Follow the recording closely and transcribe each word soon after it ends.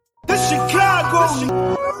Rico's a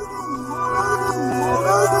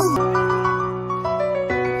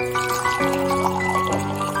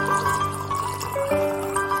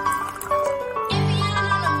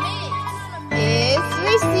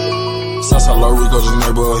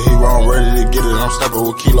neighborhood hero, I'm ready to get it. I'm stepping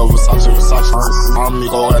with Kilo, Versace.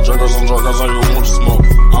 Amigo, got Dracos on Dracos, like who want to smoke?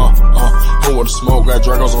 Who want to smoke? Got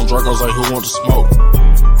Dracos on Dracos, like who want to smoke?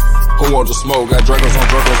 Who want to smoke? Got Dracos on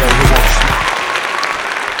Dracos, like who want to smoke?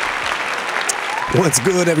 What's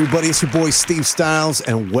good, everybody? It's your boy Steve Styles,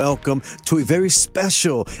 and welcome to a very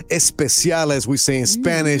special, especial, as we say in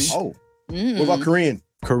Spanish. What about Korean?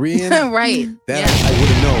 Korean? Right. That I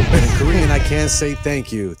wouldn't know. But in Korean, I can't say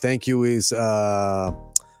thank you. Thank you is oh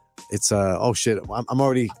shit. I'm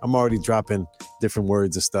already dropping different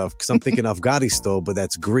words and stuff because I'm thinking Afghanisto, but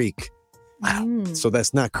that's Greek. Wow. So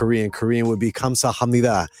that's not Korean. Korean would be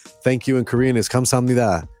감사합니다. Thank you in Korean is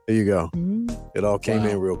감사합니다. There you go. It all came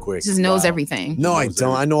in real quick. Just knows everything. No, I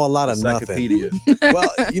don't. I know a lot of nothing. Well,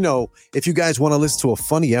 you know, if you guys want to listen to a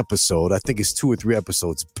funny episode, I think it's 2 or 3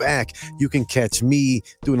 episodes back, you can catch me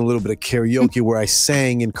doing a little bit of karaoke where I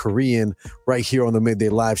sang in Korean right here on the Midday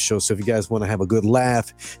Live Show. So if you guys want to have a good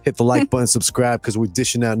laugh, hit the like button, subscribe, because we're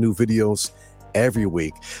dishing out new videos every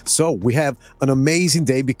week. So we have an amazing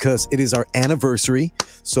day because it is our anniversary.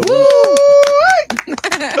 So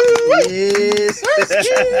is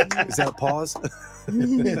that a pause?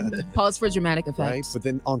 Pause for dramatic effect. Right, but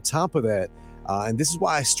then on top of that, and this is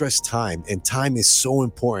why I stress time, and time is so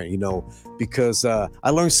important, you know, because I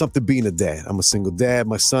learned something being a dad. I'm a single dad.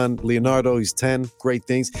 My son Leonardo, he's 10. Great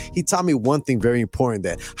things. He taught me one thing very important: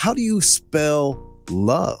 that how do you spell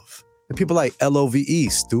love? And people are like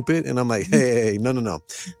LOVE, stupid. And I'm like, hey, no.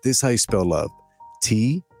 This is how you spell love.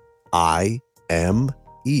 TIME.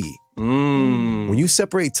 When you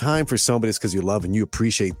separate time for somebody, it's because you love and you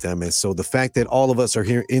appreciate them. And so the fact that all of us are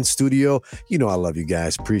here in studio, you know, I love you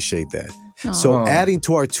guys. Appreciate that. Aww. So adding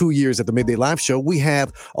to our 2 years at the Midday Live Show, we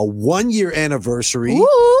have a 1-year anniversary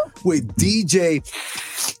with DJ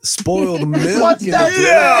Spoiled Milk. What's that?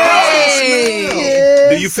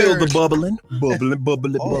 Do you feel the bubbling?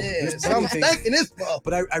 Bubbling. Yes. I'm thinking this bubble.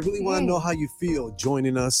 But I really want to know how you feel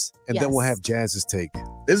joining us, and then we'll have Jazz's take.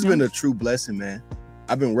 This has been a true blessing, man.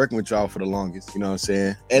 I've been working with y'all for the longest, you know what I'm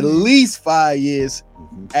saying? At least 5 years.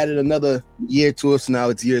 Added another year to us. Now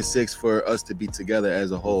it's year 6 for us to be together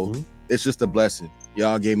as a whole. It's just a blessing.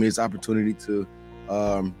 Y'all gave me this opportunity to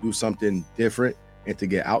do something different and to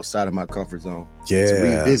get outside of my comfort zone. Yeah. To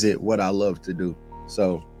revisit what I love to do.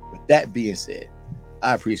 So with that being said,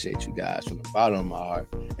 I appreciate you guys from the bottom of my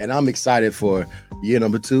heart. And I'm excited for year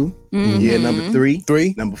number 2, year number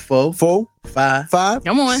 3, number 4, 5,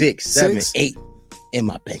 come on, 6, 7, 8. In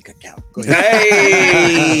my bank account.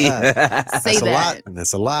 Say that's that. A lot.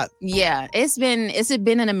 That's a lot. Yeah, it's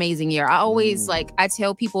been an amazing year. I always I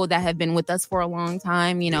tell people that have been with us for a long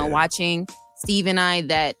time, you know, watching Steve and I,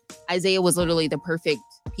 that Isaiah was literally the perfect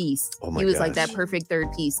piece. He was like that perfect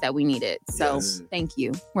third piece that we needed. So thank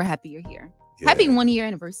you. We're happy you're here. Yeah. Happy 1-year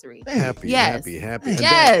anniversary. Happy. Yes.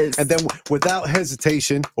 And then without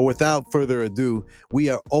hesitation or without further ado, we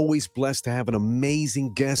are always blessed to have an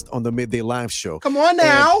amazing guest on the Midday Live Show. Come on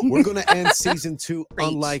now. And we're going to end season 2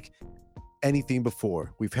 unlike anything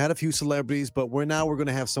before. We've had a few celebrities, but we're going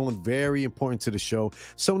to have someone very important to the show,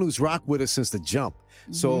 someone who's rocked with us since the jump.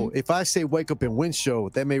 So if I say Wake Up and Win Show,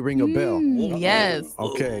 that may ring a bell. Yes.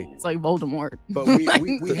 Okay. It's like Voldemort. But we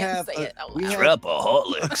have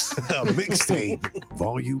Trapaholics. A mixtape,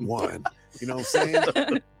 Volume 1. You know what I'm saying?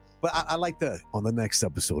 But I like that on the next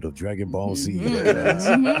episode of Dragon Ball Z.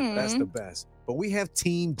 That's the best. But we have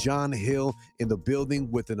Team John Hill in the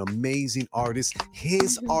building with an amazing artist.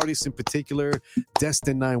 His artist in particular,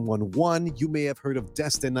 Destined 911. You may have heard of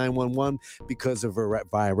Destined 911 because of her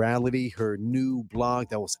virality, her new blog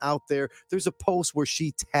that was out there. There's a post where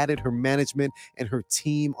she tatted her management and her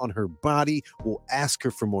team on her body. We'll ask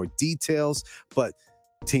her for more details. But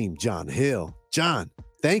Team John Hill, John,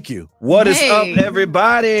 thank you. What is up,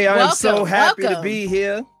 everybody? I'm so happy to be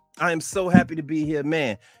here. I am so happy to be here,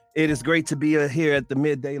 man. It is great to be here at the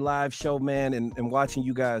Midday Live Show, man, and watching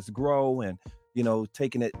you guys grow and, you know,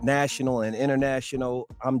 taking it national and international.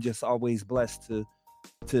 I'm just always blessed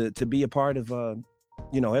to be a part of,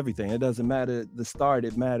 you know, everything. It doesn't matter the start.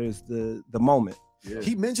 It matters the moment. Yeah.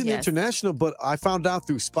 He mentioned international, but I found out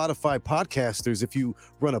through Spotify podcasters, if you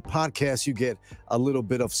run a podcast, you get a little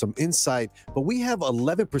bit of some insight. But we have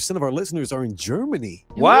 11% of our listeners are in Germany.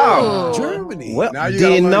 Wow. Germany. Well,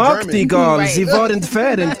 die Nachtigall, sie waren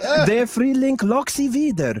entfernt. Der Frühling lockt sie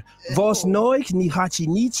wieder. Was neu, nie hat sie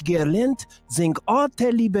nicht gelernt, sing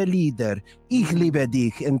alte liebe Lieder. Ich liebe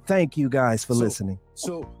dich. And thank you guys for listening.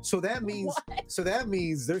 So that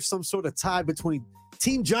means there's some sort of tie between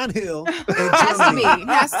Team John Hill and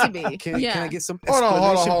Has to be. Can I get some Hold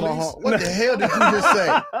explanation, on. please? What the hell did you just say?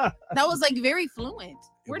 That was like very fluent.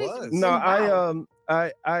 Where did you? No, wow.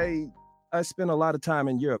 I spent a lot of time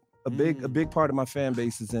in Europe. A big part of my fan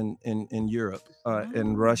base is in Europe,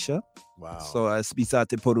 in Russia. Wow. So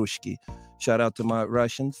spisate porushki. Shout out to my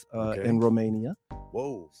Russians in Romania.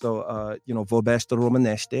 Whoa. So Vobesta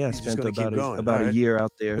Romaneste. I spent about a year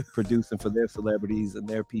out there producing for their celebrities and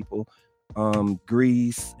their people.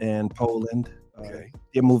 Greece and Poland.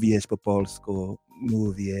 Yeah, mówię po polsku.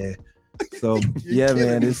 Mówię. So yeah,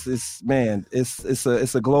 man,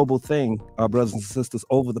 it's a global thing. Our brothers and sisters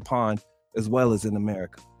over the pond as well as in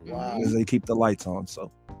America. Wow. Because they keep the lights on. So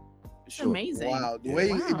it's amazing. Wow. The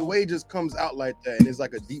way it just comes out like that, and it's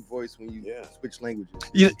like a deep voice when you switch languages.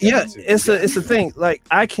 It's a thing. Like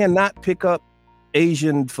I cannot pick up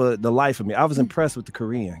Asian for the life of me. I was impressed with the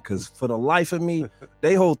Korean because for the life of me,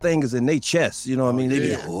 they whole thing is in their chest. You know what I mean? They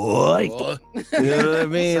be what? You know what I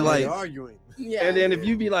mean? Like arguing. Yeah. And then if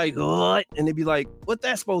you be like, what? And they be like, what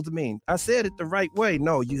that supposed to mean? I said it the right way.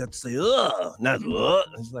 No, you have to say, not what.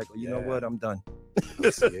 It's like, well, you know what? I'm done.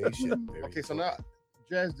 Okay, so now,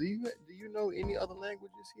 Jazz, do you know any other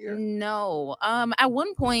languages here? No. At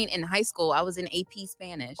one point in high school, I was in AP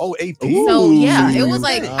Spanish. Oh, AP. So yeah, it was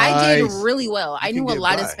like nice. I did really well. I knew a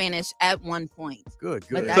lot of Spanish at one point. Good.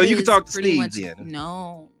 But so you can talk to pretty Steve much, then.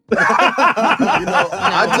 No.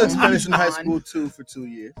 I took Spanish in high school too for 2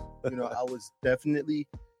 years. I was definitely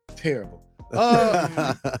terrible.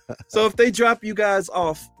 So if they drop you guys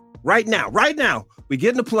off right now, we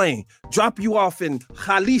get in the plane, drop you off in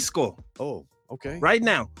Jalisco. Oh, okay. Right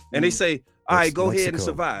now, and they say, all right, go ahead and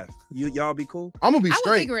Mexico. survive. Y'all be cool? I'm gonna be I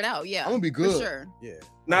straight. would figure it out. Yeah, I'm gonna be good. For sure. Yeah.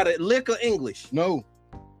 Not a lick of English. No,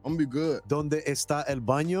 I'm gonna be good. ¿Dónde está el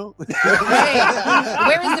baño? Hey,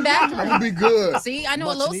 where is the bathroom? I'm gonna be good. See, I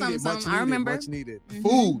know a little something. I remember. Much needed.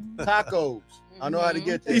 Food, tacos. I know how to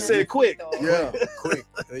get there. He said quick. Yeah, Quick.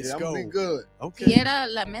 Let's I'm go. gonna be good. Okay. Quiera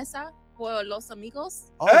la mesa por los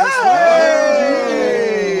amigos. Oh, that's right.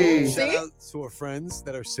 Hey! Shout out to our friends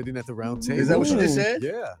that are sitting at the round table. Is that what you just said?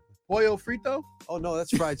 Yeah. Pollo frito? Oh no,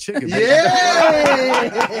 that's fried chicken. Yeah.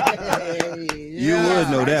 You would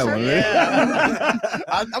know that one, right? Yeah.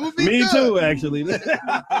 I'm gonna be Me good. too, actually.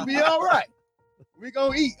 I'll be all right. We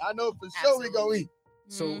gonna eat. I know for sure we gonna eat.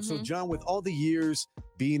 So John, with all the years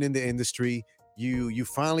being in the industry, you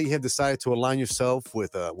finally have decided to align yourself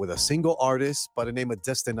with a single artist by the name of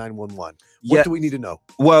Destined 911. What do we need to know?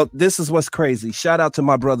 Well, this is what's crazy. Shout out to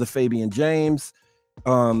my brother Fabian James.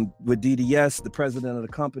 With DDS, the president of the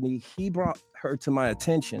company, he brought her to my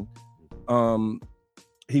attention.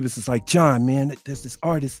 He was just like, John, man, there's this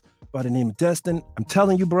artist by the name of Destin. I'm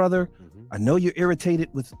telling you, brother, I know you're irritated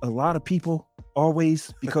with a lot of people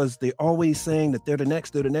always because they're always saying that they're the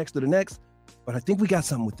next, but I think we got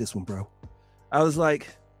something with this one, bro. I was like,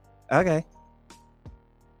 okay.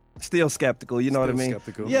 Still skeptical, you know what I mean?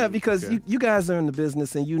 Skeptical. Yeah, because you guys are in the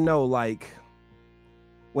business and like,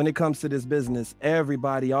 when it comes to this business,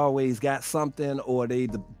 everybody always got something, or they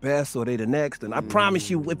the best, or they the next. And I promise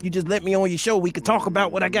you, if you just let me on your show, we could talk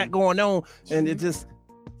about what I got going on. And it just,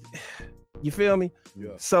 you feel me?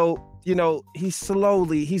 Yeah. So, he's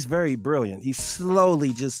very brilliant. He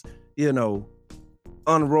slowly just,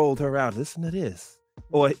 unrolled her out. Listen to this.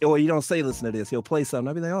 Or you don't say, listen to this. He'll play something.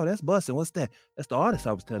 I'll be like, oh, that's busting. What's that? That's the artist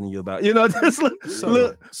I was telling you about. Just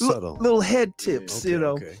subtle little head tips,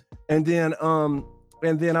 Okay.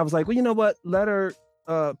 And then I was like, well, you know what? Let her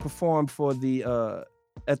perform for the,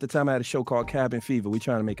 at the time I had a show called Cabin Fever. We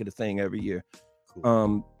trying to make it a thing every year.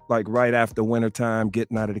 Cool. Like right after wintertime,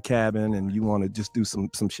 getting out of the cabin, and you want to just do some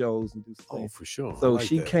shows and do some things. For sure. So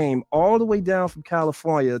she came all the way down from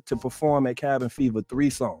California to perform at Cabin Fever 3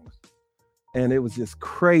 songs. And it was just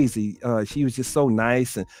crazy. She was just so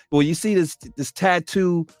nice. And well, you see this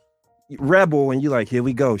tattoo rebel, and you're like, here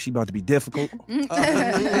we go. She about to be difficult.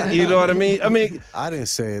 You know what I mean? I didn't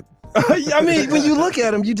say it. When you look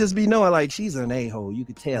at him, you just be knowing like she's an a-hole. You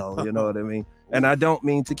could tell, you know what I mean? And I don't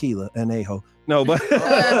mean tequila, an a-hole. No, but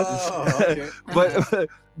okay.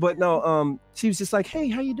 but no, she was just like, hey,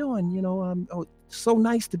 how you doing? Oh, so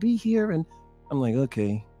nice to be here. And I'm like,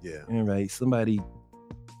 okay, yeah, all right, somebody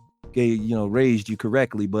raised you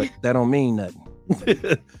correctly, but that don't mean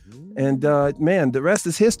nothing. And man, the rest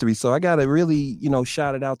is history. So I gotta really,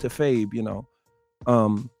 shout it out to Fabe.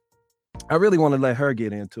 I really want to let her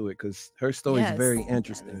get into it because her story is very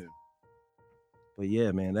interesting. But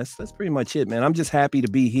yeah, man, that's pretty much it, man. I'm just happy to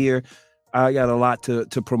be here. I got a lot to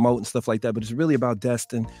promote and stuff like that, but it's really about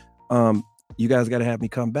Destin. you guys got to have me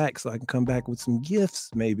come back so I can come back with some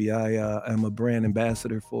gifts. Maybe I am a brand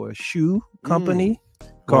ambassador for a shoe company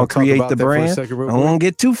called Create the Brand. I won't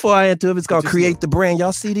get too far into it. It's called Create the Brand.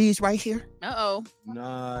 Y'all see these right here?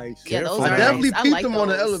 Nice. Yeah, those I are definitely nice. peeped like them on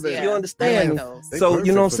the those. elevator. Yeah. You understand? So,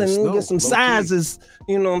 you know what I'm saying? We'll get some sizes,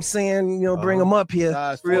 you know what I'm saying? You know, bring them up here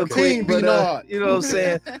real quick. But, you know what I'm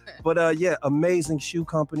saying? But yeah, amazing shoe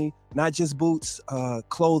company. Not just boots,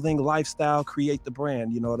 clothing, lifestyle, Create the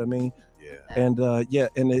Brand. You know what I mean? Yeah. And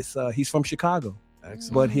and it's he's from Chicago.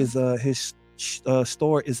 Excellent. But his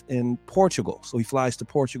store is in Portugal. So he flies to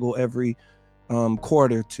Portugal every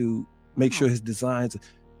quarter to make sure his designs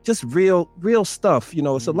just real stuff. You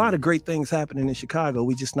know, it's a lot of great things happening in Chicago.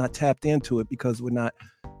 We just not tapped into it because we're not,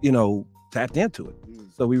 you know, tapped into it.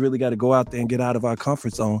 So we really got to go out there and get out of our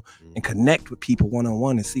comfort zone and connect with people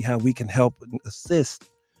one-on-one and see how we can help and assist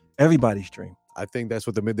everybody's dream. I think that's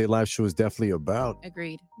what the Midday Live Show is definitely about.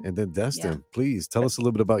 Agreed. And then Destin, please tell us a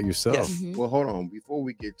little bit about yourself. Yes. Well, hold on. Before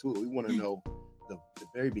we get to it, we want to know the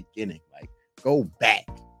very beginning. Like, go back.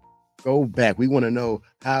 We want to know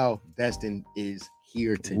how Destin is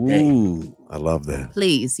here today. Ooh, I love that.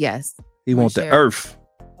 Please, yes. He wants the earth.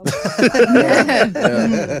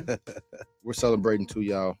 We're celebrating too,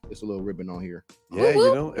 y'all. It's a little ribbon on here. Yeah,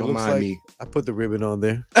 you know, it looks like I put the ribbon on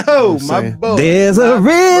there. Oh, my boy. There's a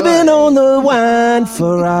ribbon on the wine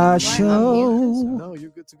for our show. No, you're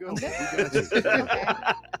good to go.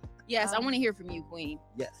 Yes, I want to hear from you, Queen.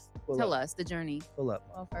 Yes. Tell us the journey. Pull up.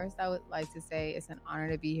 Well, first, I would like to say it's an honor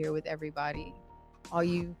to be here with everybody, all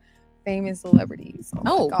you famous celebrities.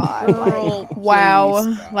 Oh my God. Girl, wow.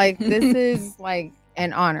 please. Like, this is like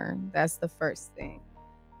an honor. That's the first thing.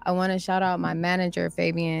 I want to shout out my manager,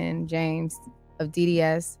 Fabian James of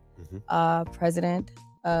DDS, president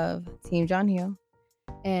of Team John Hill.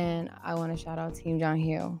 And I want to shout out Team John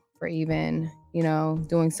Hill for even, you know,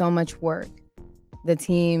 doing so much work. The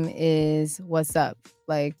team is what's up.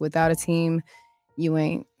 Like, without a team,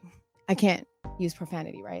 I can't use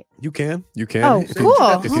profanity, right? You can. Oh, cool.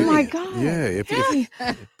 Oh my God. Yeah.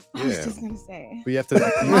 I was just going to say. But you have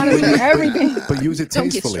to monitor everything. But use it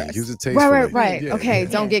tastefully. Right. Yeah, okay.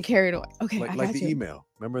 Don't get carried away. Okay. Like the email.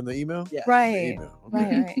 Remember in the email? Yeah. Right.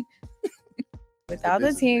 Right. Without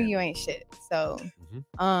the team, you ain't shit. So,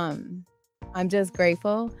 I'm just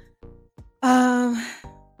grateful. At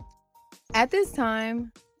this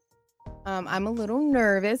time, I'm a little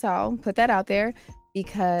nervous. I'll put that out there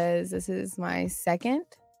because this is my second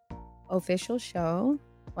official show.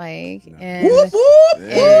 Like, and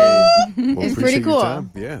it's pretty cool.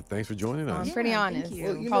 Yeah, thanks for joining us. I'm pretty honest.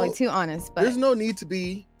 Well, probably too honest, but there's no need to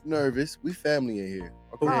be nervous. We family in here.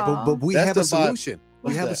 Okay? But we have a solution.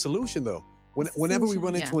 We have a solution though. Whenever we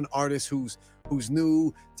run into an artist who's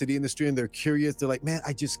new to the industry and they're curious, they're like, man,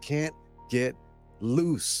 I just can't get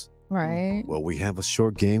loose. Right. Well, we have a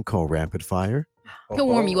short game called Rapid Fire. He'll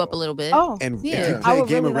warm you up a little bit. Oh, and if you play a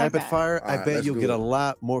game of Rapid Fire, I bet you'll get a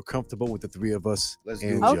lot more comfortable with the three of us. Let's do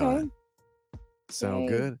it. Okay. Sound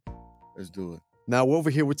good? Let's do it. Now, over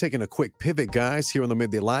here, we're taking a quick pivot, guys, here on the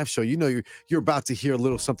Midday Live Show. You know, you're about to hear a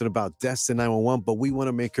little something about Destined 911, but we want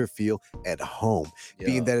to make her feel at home. Yeah.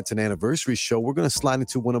 Being that it's an anniversary show, we're going to slide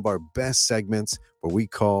into one of our best segments where we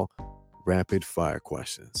call Rapid Fire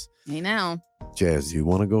Questions. Hey, now. Jazz, you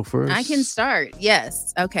want to go first? I can start.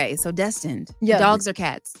 Yes. Okay. So Destined. Yeah. Dogs or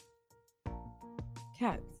cats?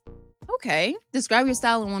 Cats. Okay. Describe your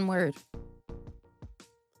style in one word.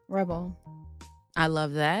 Rebel. I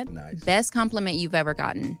love that. Nice. Best compliment you've ever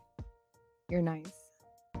gotten? You're nice.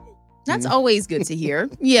 That's always good to hear.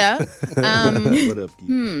 Yeah. What up,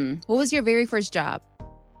 Keith? What was your very first job?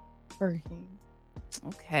 Burger King.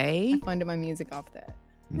 Okay. I funded my music off that.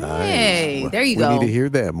 Nice. Hey, there you go. We need to hear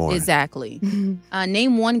that more. Exactly.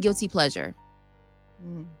 Name one guilty pleasure.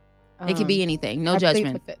 It could be anything. No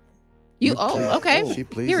judgment. You okay. She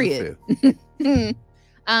pleads Period.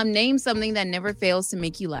 Name something that never fails to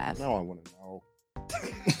make you laugh. Now I want to know.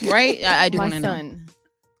 Right? I do want to know. My son.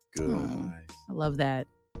 Good. Nice. I love that.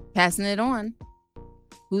 Passing it on.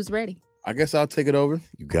 Who's ready? I guess I'll take it over.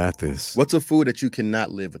 You got this. What's a food that you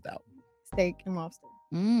cannot live without? Steak and lobster.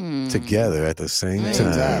 Together at the same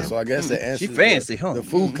time. So I guess the answer She fancy, huh? The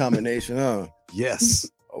food combination, huh? Yes.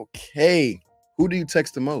 Okay. Who do you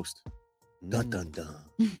text the most? Dun dun dun.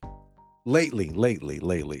 Lately.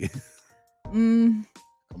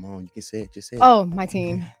 Come on, you can say it. Just say it. Oh, my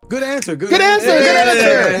team. Good answer. Good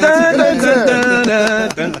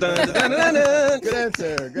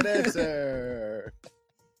answer.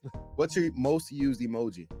 What's your most used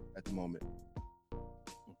emoji at the moment?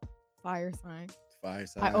 Fire sign. Fire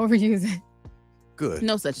sign. I overuse it. Good.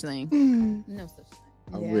 No such thing. No such thing.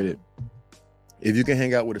 I'm with it. If you can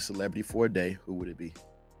hang out with a celebrity for a day, who would it be?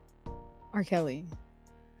 R. Kelly.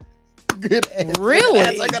 Good answer.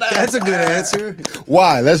 Really? That's a good answer.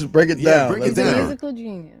 Why? Let's break it Yeah, down. break it He's a down. musical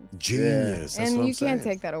genius. Genius. That's And what you I'm saying. can't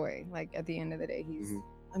take that away. Like at the end of the day, he's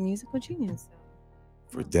a musical genius.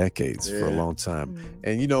 For decades, for a Yeah. long time. Mhm.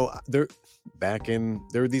 And you know, there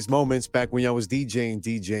were these moments back when I was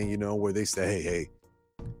DJing, you know, where they say, hey,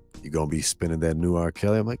 you gonna be spinning that new R.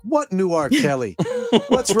 Kelly? I'm like, what new R. Kelly?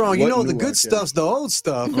 What's wrong? You What know, the new good R. Kelly? stuff's the old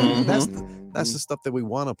stuff. Mhm. That's the stuff that we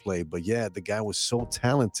want to play. But yeah, the guy was so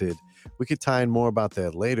talented. We could tie in more about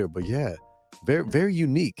that later. But yeah, very, very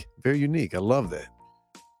unique. Very unique. I love that.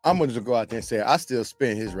 I'm gonna just go out there and say I still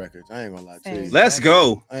spin his records. I ain't gonna lie to you. Same. Let's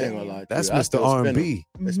go. I ain't gonna lie to That's you. I Mr. still spin 'em. R&B.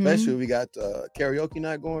 Especially we got karaoke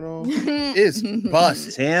night going on. It's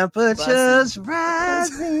bust. Temperatures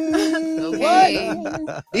rising. Okay.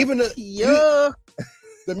 Even the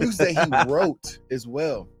music that he wrote as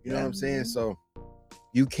well. You know what I'm saying? So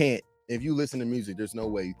you can't, if you listen to music, there's no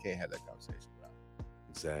way you can't have that conversation.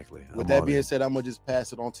 Exactly. With I'm that on being it. said, I'm gonna just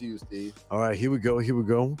pass it on to you, Steve. All right, here we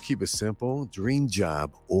go. Keep it simple. Dream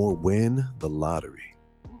job or win the lottery.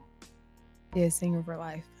 Yeah, singer for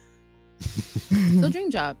life. So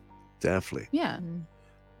dream job. Definitely. Yeah.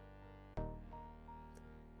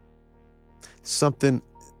 Something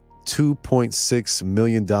 $2.6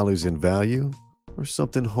 million in value, or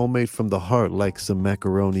something homemade from the heart like some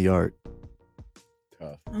macaroni art.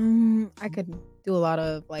 Tough. I could do a lot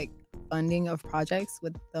of like funding of projects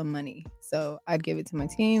with the money. So I'd give it to my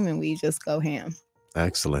team and we just go ham.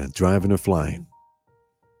 Excellent. Driving or flying.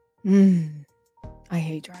 I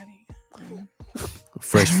hate driving.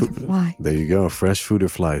 Fresh food. Why? There you go. Fresh food or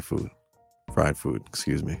fried food. Fried food,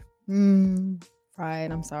 excuse me.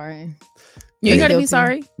 Fried, I'm sorry. You gotta be Guilty.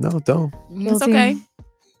 sorry. No, don't. It's Guilty. okay.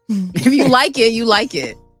 If you like it, you like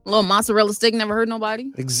it. A little mozzarella stick never hurt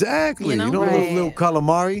nobody. Exactly. You know? a Right. little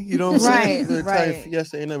calamari. You know what I'm saying? Right. Right.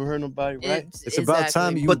 Yes, ain't never heard nobody, right? It's about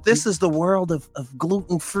time you. But this is the world of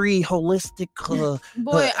gluten-free, holistic,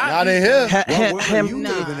 Boy, Not in here. What world are you Nah.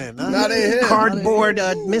 living in? Not in here. cardboard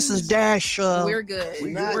Mrs. Dash. We're good. We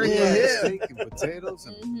Not We're in got good. here. steak and potatoes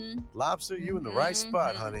and lobster. You in the right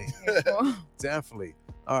spot, honey. Definitely.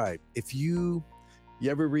 All right. If you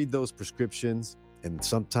ever read those prescriptions and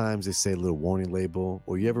sometimes they say a little warning label,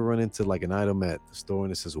 or you ever run into like an item at the store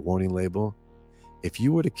and it says a warning label, if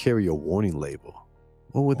you were to carry a warning label,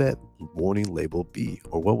 what would that warning label be?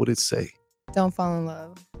 Or what would it say? Don't fall in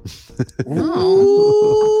love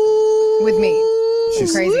Oh. with me.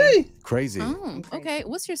 She's Crazy. crazy. Oh, okay.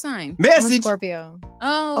 What's your sign? I'm a Message. Scorpio.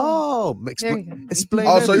 Oh. Oh, There you go. explain.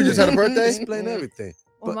 Oh, so you just had a everything. birthday? Explain everything.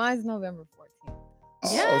 Well, But- mine's November 14th.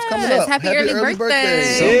 Yes, it's coming up. happy early birthday.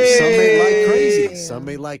 Some may like Yay. crazy. Some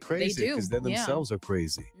may like crazy do, because they yeah. themselves are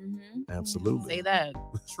crazy. Mhm. Absolutely. Say that.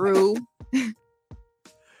 True.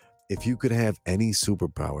 If you could have any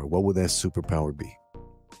superpower, what would that superpower be?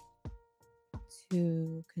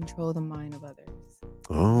 To control the mind of others.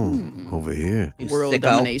 Oh, Hmm. over here. World Sicko.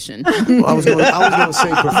 domination. Well, I was gonna say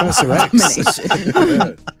Professor X.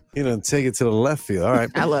 Domination. You know, take it to the left field. All right.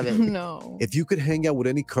 I love it. No. If you could hang out with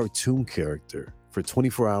any cartoon character for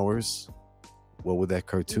 24 hours, what would that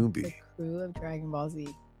cartoon The be? crew of Dragon Ball Z.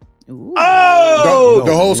 Ooh. Oh,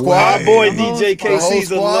 The whole squad. our boy The whole DJ squad. KC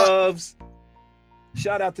The whole squad. loves.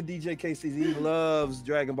 Shout out to DJ KC. He loves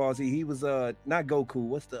Dragon Ball Z. He was not Goku.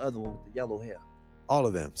 What's the other one with the yellow hair? All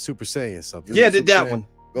of them. Super Saiyan something. Yeah, Super did that Saiyan. one.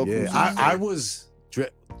 Goku. Yeah, I was.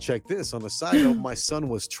 Check this. On the side note, my son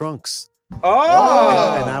was Trunks,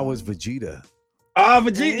 Oh, and I was Vegeta.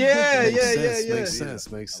 Vegeta. Yeah, Makes yeah, sense, yeah, Makes yeah.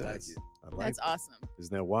 sense. Makes I like sense. it. I like That's it. awesome.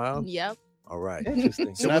 Isn't that wild? Yep. All right.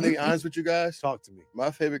 Interesting. Can I be honest with you guys? Talk to me.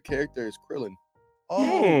 My favorite character is Krillin. Hmm.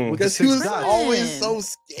 With the Because he was six dots. always so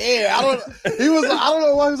scared. I don't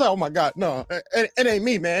know why he was like, oh my God, no, it ain't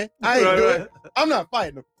me, man. I ain't Right, doing right. it. I'm not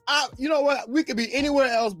fighting him. You know what? We could be anywhere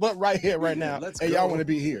else but right here, right now. Let's and go. y'all want to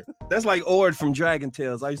be here. That's like Ord from Dragon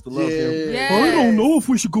Tales. I used to love him. Yes. I don't know if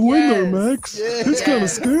we should go in there, Yes. Max. Yeah. It's kind of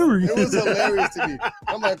Yes. scary. It was hilarious to me.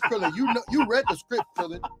 I'm like, Krillin, you read the script,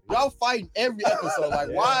 Krillin. Y'all fighting every episode. Like,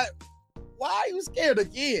 Yeah. why are you scared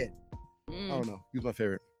again? I Mm. don't know. He was my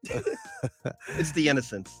favorite. It's the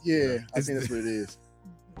innocence. Yeah, I It's think that's what it is.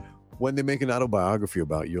 When they make an autobiography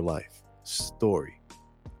about your life story,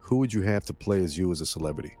 who would you have to play as you as a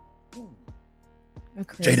celebrity? A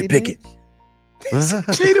crazy Pinkett. bitch.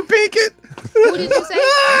 Jada Pinkett. Who did you say?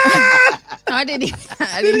 I didn't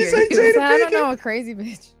hear Did he you. say Jada I don't Pinkett? know, a crazy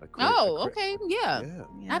bitch. Oh, okay. Yeah. Yeah.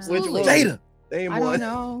 Yeah. Absolutely. Jada. Name I one. don't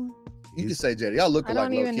know. You can say Jada. Y'all look I alike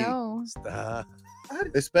don't even low-key. know. Stop.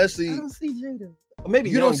 Especially see Jada. Or maybe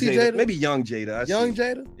You young don't see Jada. Jada? Maybe young Jada. I young see.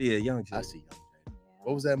 Jada. Yeah, young Jada. I see young Jada.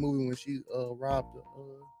 What was that movie when she robbed?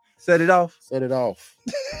 Set It Off. Set It Off.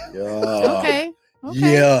 Yeah. Okay.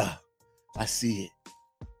 Yeah. I see it.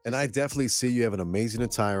 And I definitely see you have an amazing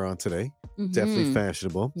attire on today. Definitely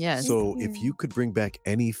fashionable. Yes. So if you could bring back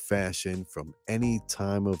any fashion from any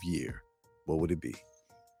time of year, what would it be?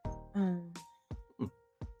 90s.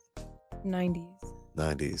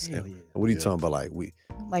 90s. Hell And yeah. what are you talking about?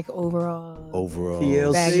 Like Overall.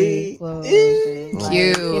 TLC. Baggy clothes. And, like,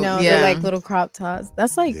 Cute. you know, Yeah. the like little crop tops.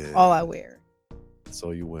 That's like all I wear. That's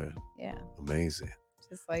all you wear. Yeah. Amazing.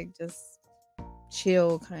 Just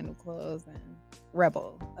chill kind of clothes and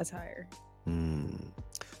rebel attire.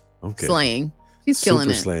 Okay. Slaying. She's killing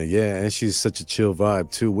Super it. slaying. Yeah, and she's such a chill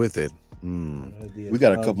vibe too with it. We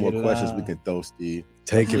got a couple more questions we can throw, Steve.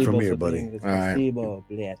 Take it from here, buddy. All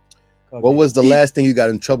right. What was the last thing you got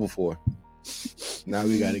in trouble for? Now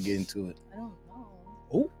we got to get into it. I don't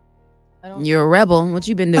know. You're a rebel. What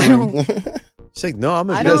you been doing? She's like, no, I'm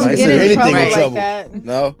I a don't Doesn't get say in anything trouble in like trouble. that.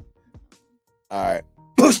 No? All right.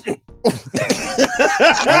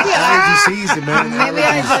 allergy season, man. Maybe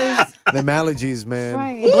I just Them allergies, man.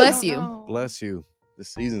 right. Bless I don't you. know. Bless you. The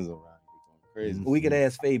season's around. Crazy. We could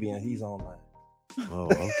ask Fabian. He's online. Oh,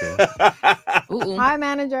 okay. Ooh. Hi,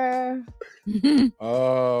 manager.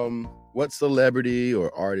 What celebrity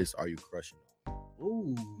or artist are you crushing?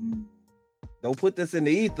 Ooh. Don't put this in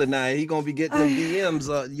the ether now. He gonna be getting them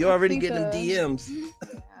DMs. You already getting them DMs.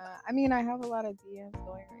 I mean, I have a lot of DMs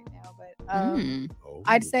going right now, but Oh.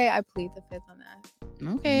 I'd say I plead the fifth on that.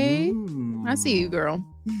 Okay. I see you, girl.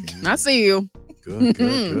 I see you.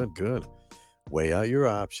 Good. Weigh out your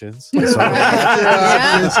options. Good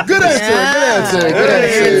answer. Good answer.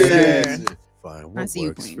 Find I what see you,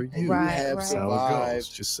 works for Queen. you. Right, have That's how it survived. goes.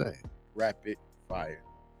 Just say. Rapid fire.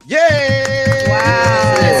 Yay!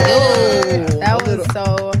 Wow. Let's go. That was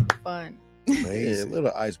so fun. Yeah, a Amazing.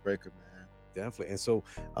 little icebreaker, man. Definitely. And so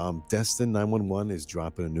Destined 911 is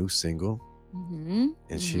dropping a new single, Mm-hmm.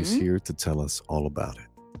 and she's here to tell us all about it.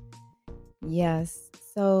 Yes.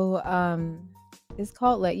 So it's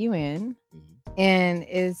called Let You In, and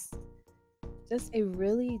it's just a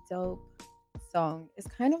really dope song. It's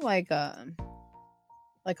kind of like a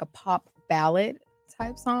pop ballad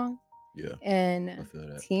type song. Yeah. And I feel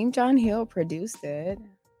that. Team John Hill produced it.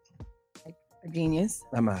 Like a genius.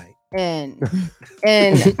 I might. And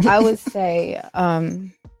I would say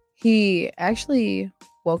he actually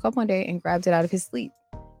woke up one day and grabbed it out of his sleep.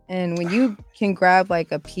 And when you can grab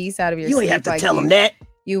like a piece out of your You sleep, ain't have to like, tell him that.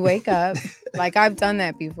 you wake up, like I've done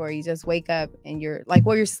that before. You just wake up and you're like,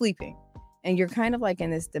 well, you're sleeping and you're kind of like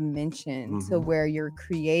in this dimension to where you're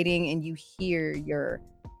creating and you hear your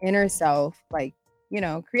inner self, like, you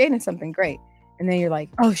know, creating something great. And then you're like,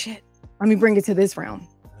 oh shit, let me bring it to this realm.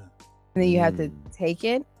 And then you have to take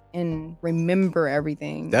it and remember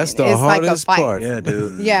everything. That's And the it's hardest like a fight. part. Yeah,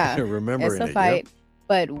 dude. Yeah. Remembering It's a it. fight.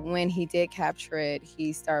 But when he did capture it,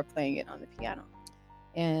 he started playing it on the piano.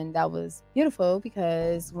 And that was beautiful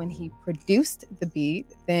because when he produced the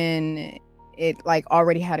beat, then it like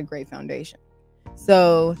already had a great foundation.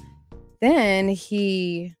 So then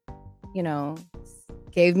he, you know,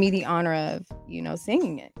 gave me the honor of, you know,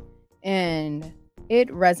 singing it. And it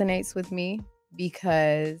resonates with me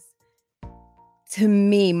because to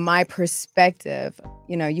me, my perspective,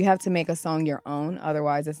 you know, you have to make a song your own.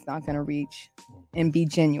 Otherwise, it's not going to reach and be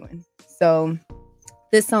genuine. So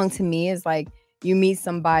this song to me is like you meet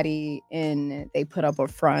somebody and they put up a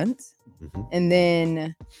front and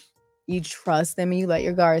then you trust them and you let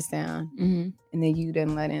your guards down and then you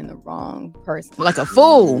didn't let in the wrong person. Like a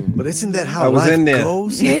fool. But isn't that I how was life in there.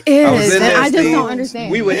 goes? It I was is. in And there, I just Steve. don't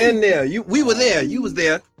understand. We were in there. We were there. You was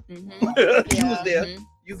there. You was there.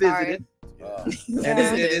 You Sorry. visited. Yeah. And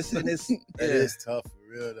it's It is tough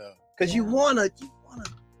for real though. because you wanna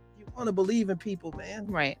believe in people, man.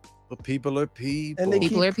 Right. But people are people. And they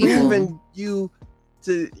People keep are people. proving you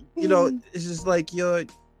to, you know, it's just like your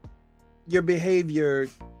behavior,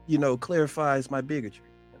 you know, clarifies my bigotry.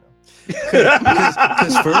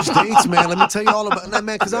 Because first dates, man, let me tell you all about that,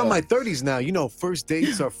 man. Because I'm in my 30s now. You know, first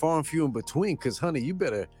dates are far and few in between. Because, honey, you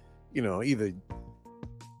better, you know, either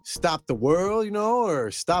stop the world, you know,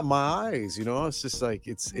 or stop my eyes. You know, it's just like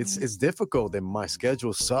it's difficult. And my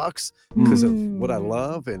schedule sucks because of what I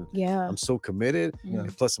love, and I'm so committed.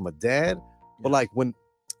 And plus, I'm a dad. But like when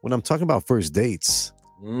I'm talking about first dates,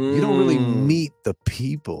 you don't really meet the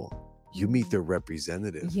people. you meet their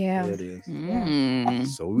representative. Yeah. There it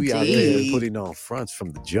is. So we out there putting on fronts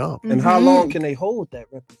from the jump. And how long can they hold that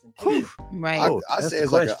representation? Right. I say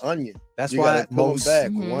it's like an onion. That's you why gotta pull most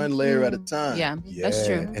them back one layer at a time. Yeah, that's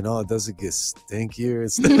true. And all it does it get stinkier.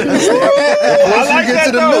 Once you get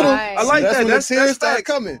to the middle, I like that's that. when the tears start facts.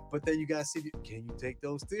 coming. But then you gotta see, can you take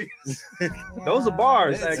those tears? Those are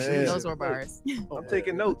bars, That's actually. it. Those were bars. I'm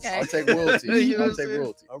taking notes. Okay. I'll take royalty. You know I'll what take I'm saying?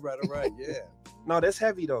 royalty. All right, yeah. No, that's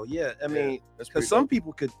heavy though. Yeah, I mean, that's because pretty some dope.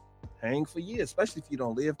 people could hang for years, especially if you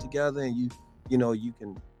don't live together and you know, you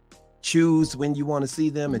can choose when you want to see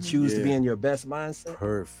them and choose to be in your best mindset.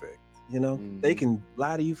 Perfect. You know, they can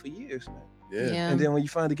lie to you for years, man. Yeah. And then when you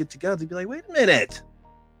finally get together, you be like, wait a minute.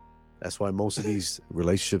 That's why most of these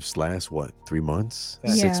relationships last what, 3 months,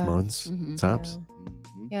 Yeah. 6 months tops.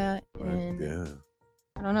 Yeah. Right, And yeah.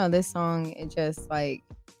 I don't know, this song, it just like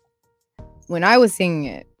when I was singing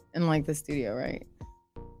it in like the studio, right?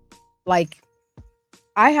 Like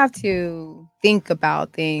I have to think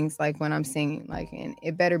about things like when I'm singing, like, and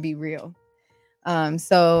it better be real.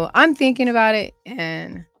 So I'm thinking about it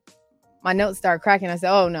and my notes start cracking. I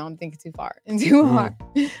said, oh no, I'm thinking too far and too hard.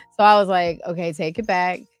 So I was like, okay, take it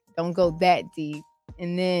back. Don't go that deep.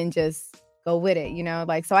 And then just go with it, you know?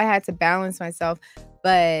 Like, so I had to balance myself,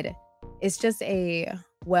 but it's just a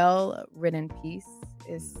well-written piece.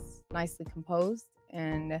 It's nicely composed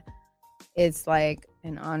and it's like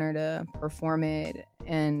an honor to perform it.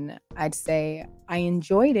 And I'd say I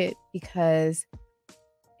enjoyed it because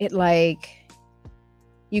it like,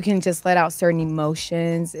 you can just let out certain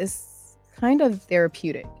emotions. It's kind of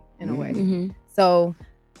therapeutic in a way. So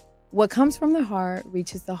what comes from the heart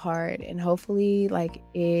reaches the heart, and hopefully like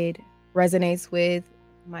it resonates with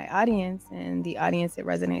my audience, and the audience it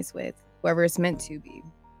resonates with whoever it's meant to be,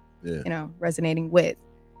 you know, resonating with.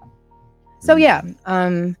 So yeah,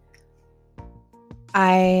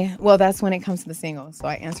 well, that's when it comes to the single. So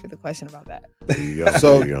I answered the question about that. There you go.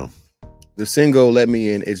 So there you go. The single "Let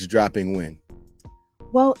Me In" it's dropping when?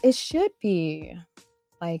 Well, it should be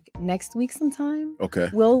like next week sometime. Okay.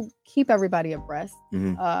 We'll keep everybody abreast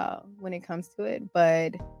when it comes to it.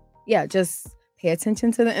 But yeah, just pay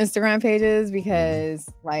attention to the Instagram pages because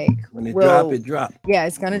like when it drop, it drop. Yeah,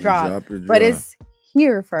 it's gonna drop. It but it's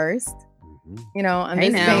here first. You know, on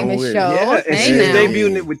this famous show. Yeah, and she's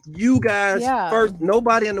debuting it with you guys first.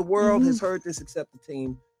 Nobody in the world has heard this except the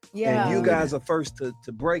team. Yeah. And you guys are first to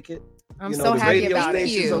break it. I'm you know, so the happy radio about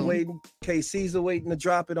stations it. are waiting. KC's are waiting to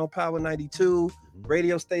drop it on Power 92.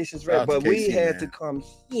 Radio stations, Shout out but to we KC, had man. to come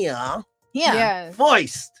here, Yes.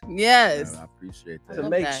 voiced, Yes. I appreciate I that. to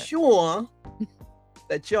love make that. sure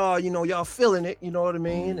that y'all, you know, y'all feeling it. You know what I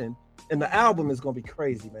mean? And the album is gonna be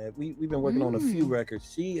crazy, man. We've been working on a few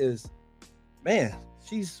records. She is, man.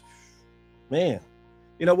 She's, man.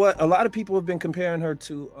 You know what? A lot of people have been comparing her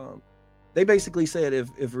to. They basically said if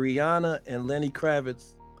Rihanna and Lenny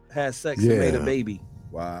Kravitz had sex and made a baby.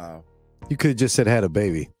 Wow. You could have just said had a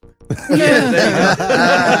baby.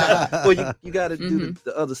 Well, you got to do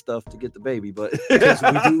the other stuff to get the baby, but Yes,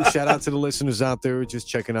 we do. Shout out to the listeners out there just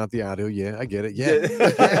checking out the audio. Yeah, I get it. Yeah.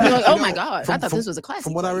 You're like, oh my God, I thought this was a classic.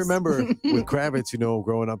 From what I voice. remember with Kravitz, you know,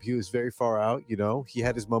 growing up, he was very far out. You know, he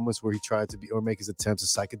had his moments where he tried to be or make his attempts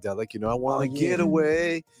as psychedelic. You know, I want to get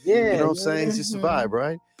away. Yeah, you know what I'm saying? It's just a vibe,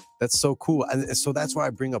 right? That's so cool. And so that's why I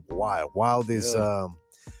bring up Wild. Wild is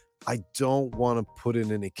I don't want to put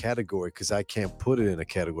it in a category because I can't put it in a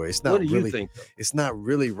category. It's not what do really you think? it's not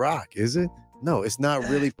really rock, is it? No, it's not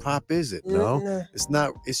really pop, is it? No, it's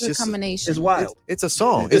not. It's It's a just combination. It's wild. It's a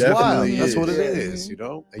song. It It's definitely wild. That's is. what it is, you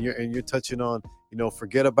know. And you're touching on, you know,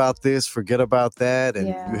 forget about this, forget about that, and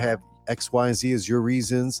you have X, Y, and Z as your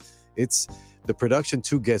reasons. It's the production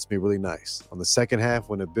too gets me really nice. On the second half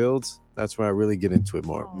when it builds, that's when I really get into it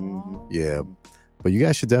more. Yeah. But you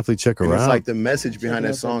guys should definitely check her And out. it's like the message behind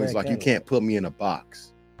Check that song out is that like you back can't put me in a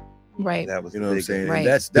box. Right. That was You know what I'm saying? Right. And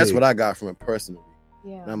that's Big. what I got from it personally.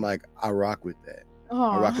 Yeah. And I'm like, I rock with that.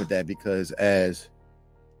 I rock with that because as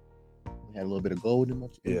I had a little bit of gold in my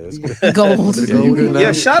Gold.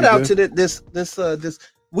 Yeah, shout out to this.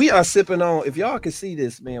 We are sipping on. If y'all can see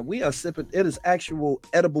this, man, we are sipping. It is actual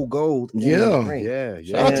edible gold. in the drink.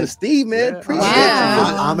 Shout out to Steve, man. Yeah. Appreciate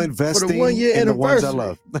Wow. you. I'm investing for the 1 year in the ones I anniversary.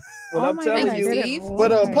 love. Well, I'm telling God, you, Steve.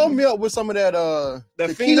 But pump me up with some of that that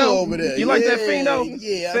tequila Fino over there. You like that Fino?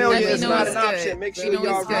 Yeah, I Failure need is some not of an that. option. Make sure Fino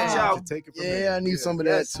y'all is reach good. out. Take it from Yeah, me. I need some of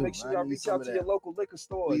that Yes, too. make sure I y'all need reach some out of to that. your local liquor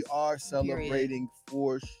stores. We are celebrating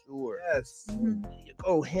for sure. Yes. You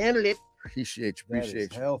go handle it. Appreciate you. That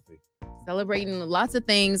Appreciate is you. healthy. celebrating lots of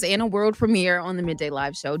things and a world premiere on the Midday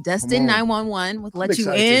Live Show. Destined 911 with Let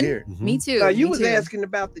You In. Me too. Now, you me was too. asking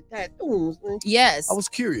about the tattoos. Yes. I was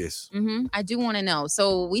curious. I do want to know.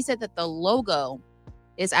 So we said that the logo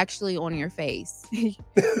is actually on your face.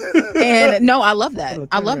 And no, I love that.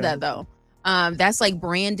 I love that though. That's like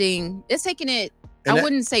branding. It's taking it, I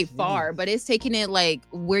wouldn't say far, but it's taking it like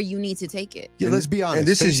where you need to take it. Yeah, let's be honest. And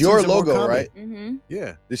this is your logo, right?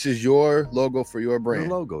 Yeah. This is your logo for your brand.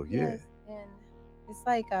 Your logo, yeah. Yes, and it's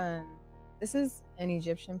like this is an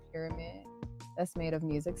Egyptian pyramid that's made of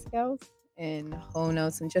music scales and whole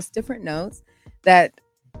notes and just different notes that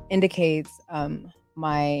indicates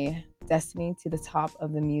my destiny to the top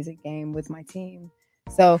of the music game with my team.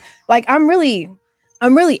 So like I'm really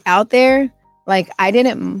out there. Like I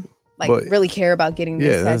didn't really care about getting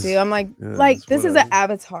this tattoo. I'm like this is an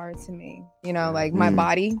avatar to me, you know, like my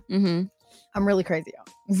body. I'm really crazy,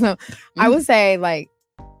 y'all. So I would say like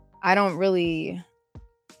I don't really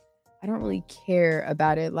care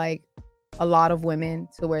about it like a lot of women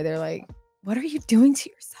to where they're like, what are you doing to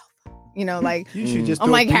yourself? You know, like you should just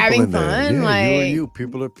I'm like having fun. Yeah, like you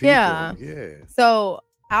people are people. Yeah. Yeah. So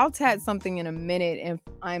I'll tat something in a minute if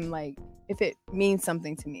I'm like if it means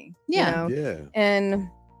something to me. Yeah. You know? Yeah. And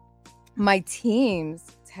my teams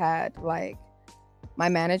tat like my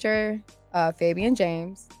manager, Fabian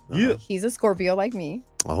James. Yeah. He's a Scorpio like me.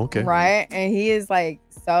 Oh, okay. Right. And he is like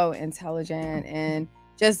so intelligent and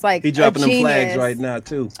just like he dropping them flags right now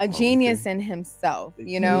too. A genius in himself,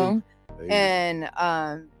 you know? And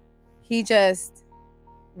he just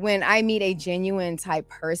when I meet a genuine type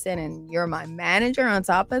person and you're my manager on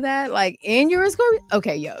top of that, like, and you're a Scorpio,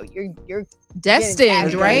 okay, yo, you're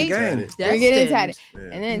destined, right? You're getting tatted.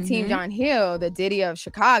 And then Team John Hill, the Diddy of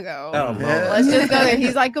Chicago. Oh, man. Let's just go there.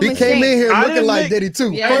 He's like a machine. He came in here looking like Diddy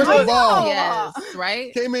too. Yeah, First of all, yes,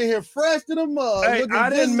 right? Came in here fresh to the mud. Hey, I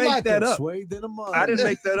didn't make that up. I didn't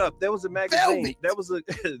make that up. There was a magazine. There was a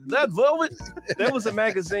that velvet. There was a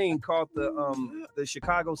magazine called the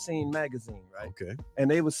Chicago Scene magazine, right? Okay. And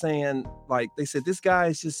they were saying like they said this guy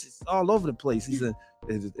is just all over the place. He's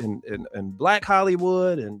in Black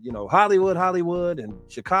Hollywood and you know Hollywood and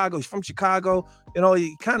Chicago. He's from Chicago. You know,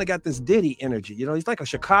 he kind of got this Diddy energy. You know, he's like a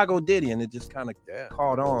Chicago Diddy, and it just kind of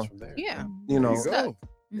caught on. Yeah, you know.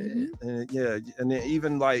 And then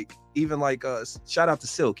even like shout out to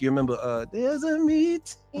Silk. You remember there's a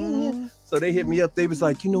meeting. So they hit me up. They was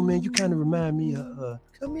like, you know, man, you kind of remind me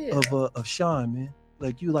of Sean, man.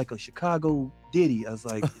 Like you like a Chicago Diddy. I was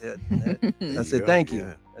like, I said thank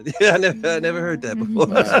you. Yeah, I never heard that before.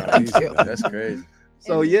 That's crazy.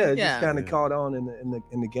 So it just kind of caught on in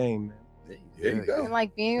the game, man. There you go. And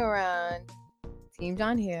like being around Team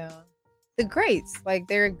John Hill, the greats, like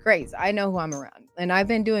they're greats. I know who I'm around, and I've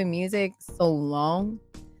been doing music so long.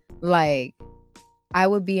 Like I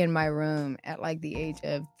would be in my room at like the age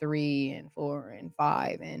of 3 and 4 and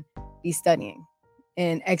 5 and be studying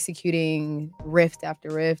and executing riff after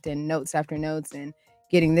riff and notes after notes and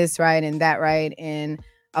getting this right and that right. And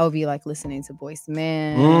I would be like listening to Boyz II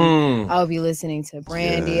Man. I would be listening to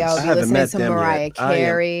Brandy. Yes. I would be listening to Mariah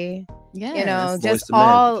Carey. Yeah, you know, Boyz just II Man,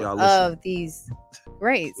 all of these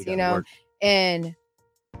greats, you know. Work. And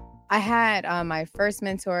I had my first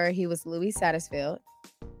mentor. He was Louis Satterfield.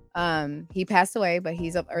 He passed away, but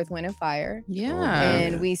he's of Earth, Wind, and Fire. Yeah.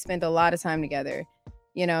 And we spent a lot of time together.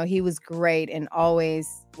 You know, he was great and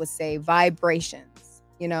always would say vibrations,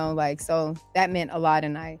 you know, like, so that meant a lot.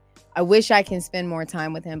 And I wish I can spend more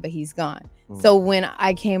time with him, but he's gone. So when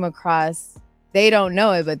I came across, they don't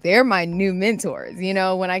know it, but they're my new mentors. You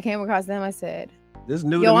know, when I came across them, I said, this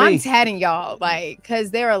new yo, to me. I'm tatting y'all, like,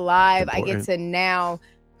 cause they're alive. I get to now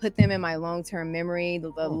put them in my long-term memory, the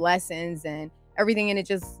lessons and everything. And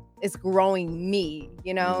it's growing me,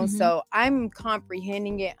 you know? So I'm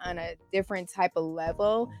comprehending it on a different type of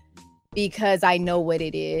level because I know what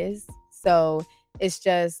it is. So it's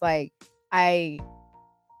just like, I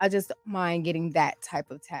just mind getting that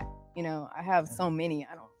type of tat. You know, I have so many.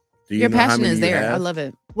 Your passion is there. I love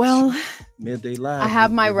it. Well, Midday Live. I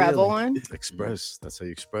have my Rebel one. Express. That's how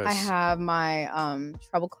you express. I have my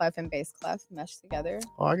treble clef and bass clef meshed together.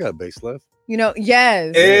 Oh, I got a bass clef. You know,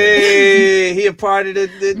 yes. Hey, he a part of the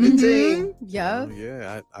team. Yeah. Oh,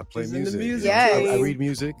 yeah, I play He's in the music. music Yes. I read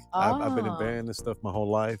music. I've been in band and stuff my whole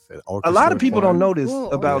life. A lot of people don't know this Ooh,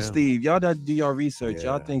 about yeah. Steve. Y'all that do your research.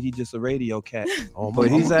 Yeah. Y'all think he's just a radio cat. Oh,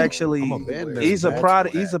 But he's actually I'm a band he's a member.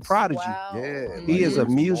 prodigy. He's a prodigy. Wow. Yeah, He is a like,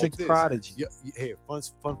 music all this. prodigy. Yeah, hey, fun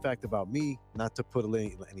fact about me. not to put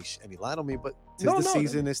any light on me, but tis the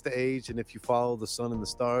season, it's the age, and if you follow the sun and the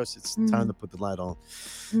stars, it's time to put the light on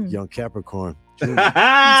young Capricorn.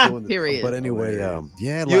 Period. But anyway,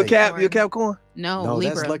 yeah. You a Capricorn? No,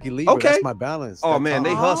 Libra. That's lucky Libra. Okay. That's my balance. Oh man,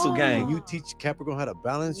 they hustle gang. When you teach Capricorn how to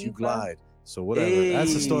balance, you glide. So whatever.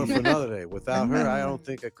 That's a story for another day. Without her, I don't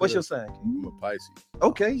think I could. What's your sign? I'm a Pisces.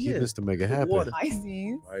 Okay, yeah. Just to make it happen.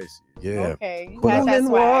 Pisces. Yeah. Okay. But That's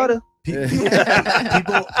water.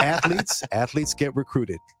 People, athletes get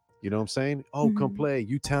recruited. You know what I'm saying? Oh, come play.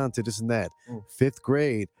 You talented, this and that. 5th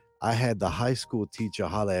grade, I had the high school teacher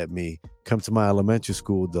holler at me, come to my elementary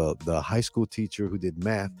school, the high school teacher who did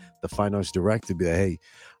math, the fine arts director, be like, hey,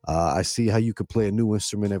 I see how you could play a new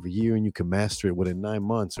instrument every year and you can master it within 9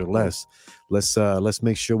 months or less. Let's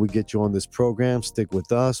make sure we get you on this program. Stick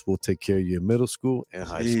with us. We'll take care of you in middle school and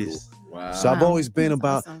high school. Wow. So I've always been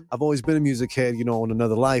I've always been a music head. You know, on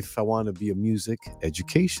another life, I wanted to be a music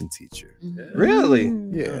education teacher. Really?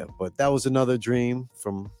 Yeah, but that was another dream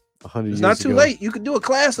from 100 years It's ago. not too late. You could do a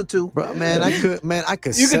class or two. Bro, I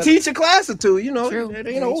could. You can teach a class or two. You know, True. it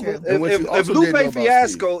ain't over. True. If Lupe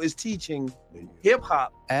Fiasco is teaching hip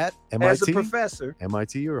hop at MIT as a professor,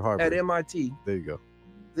 MIT or Harvard? at MIT, there you go.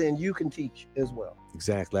 then you can teach as well.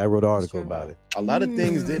 Exactly. I wrote an article about it. A lot of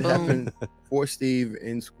things did happen for Steve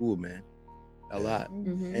in school, man. A lot.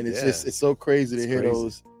 And it's so crazy to hear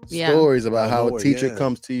those stories about how a teacher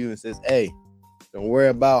comes to you and says, hey, don't worry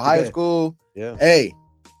about high school. Yeah. Hey,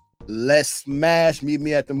 let's smash. Meet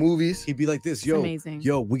me at the movies. He'd be like this, amazing.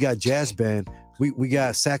 yo, we got jazz band. We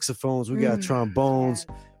got saxophones. We got trombones.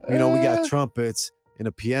 You know, we got trumpets and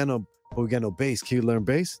a piano, but we got no bass. Can you learn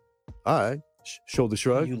bass? All right. Shoulder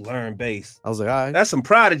shrug. You learn bass. I was like, all right. That's some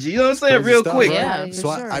prodigy. You know what I'm saying? Crazy Real stuff, quick. right? Yeah,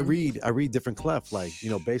 So sure. I read different clef. Like, you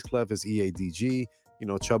know, bass clef is EADG. You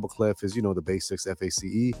know, treble clef is, you know, the basics, FACE.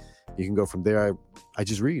 You can go from there. I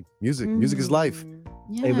just read music. Music is life.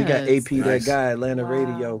 Yes. Hey, we got AP, Nice. that guy, Atlanta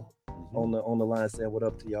Radio, on the line saying what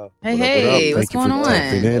up to y'all. Hey, what's going on?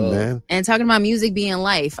 Tapping in, man. And talking about music being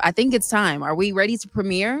life, I think it's time. Are we ready to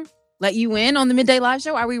premiere? Let you in on the Midday Live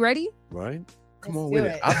Show? Are we ready? Right? Come Let's on do with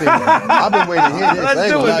it. it. I've been waiting to hear this. Let's I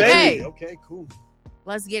ain't do gonna it, lie to baby. you. Okay, cool.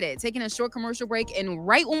 Let's get it. Taking a short commercial break. And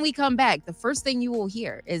right when we come back, the first thing you will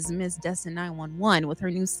hear is Miss Destined 911 with her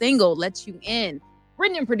new single, Let You In.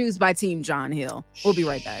 Written and produced by Team John Hill. We'll be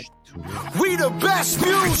right back. We the best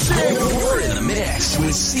music. We're in the mix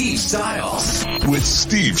with Steve Styles. With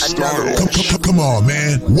Steve Styles. Come on,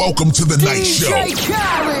 man. Welcome to the night show.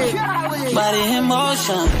 Body in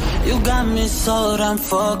motion, you got me sold, I'm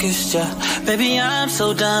focused, yeah. Baby, I'm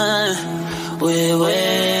so done with waiting.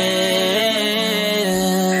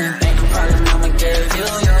 Ain't no problem, I'ma give you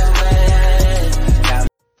your way.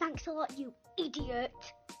 Thanks a lot, you idiot.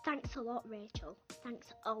 Thanks a lot, Rachel. Thanks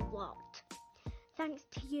a lot. Thanks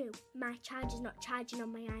to you, my charger's not charging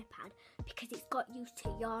on my iPad because it's got used to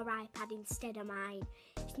your iPad instead of mine.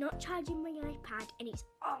 It's not charging my iPad and it's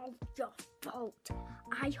all your fault.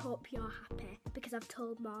 I hope you're happy because I've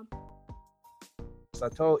told Mom. So I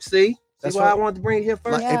told, see That's why what- I wanted to bring it here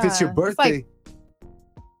first? Like, if it's your Yeah. birthday,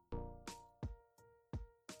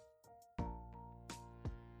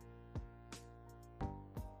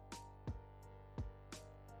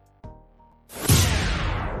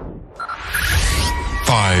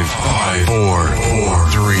 Five, four,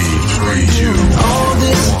 three, two, All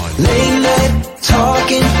this late night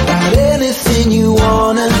talking about anything you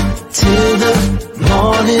wanna till the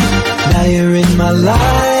morning. Now you're in my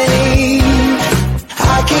life.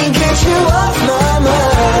 I can't get you off my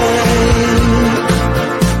mind.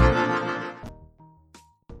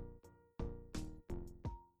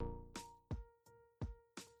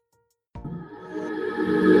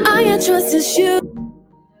 I got trust issues.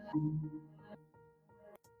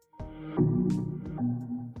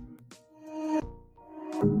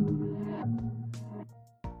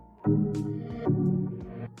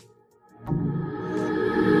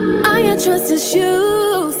 I got trust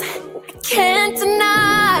issues, I can't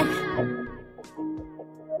deny.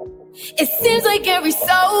 It seems like every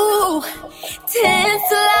soul tends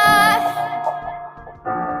to lie.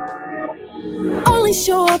 Only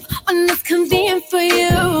show up when it's convenient for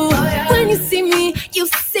you. When you see me, you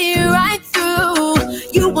see right through.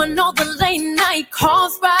 You want all the late night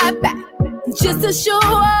calls right back, just to show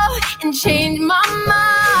up and change my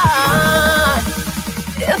mind.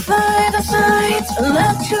 If I decide to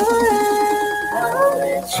let you in, I'll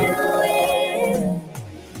let you in.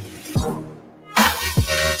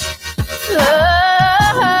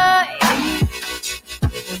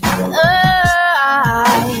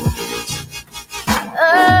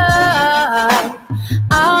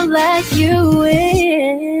 I'll let you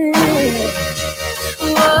in.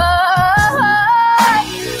 Whoa.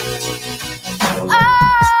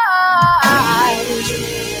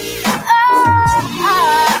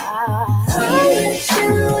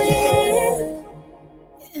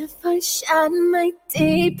 shine my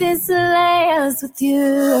deepest layers with you.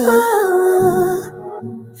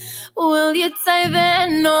 Will you dive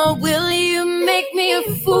in or will you make me a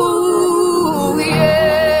fool?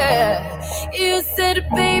 Yeah. You said,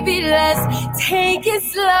 baby, let's take it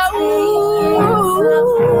slow.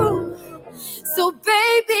 So,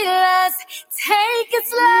 baby, let's take it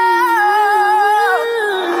slow.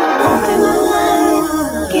 Open my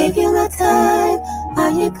mind, give you my time. Are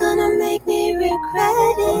you gonna make me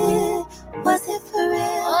regret it? Was it for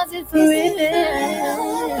real? Was it for real?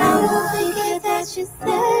 I won't forget that you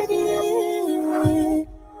said it.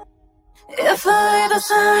 If I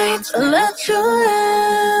decide to let you in,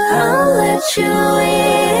 I'll let you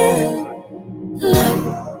in. Let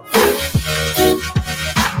you in.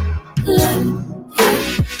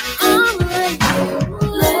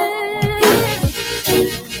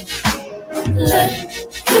 Let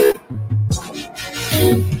you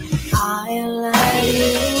in. I'll let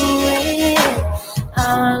you in.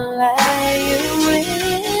 Let you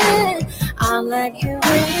in. I'll let you in.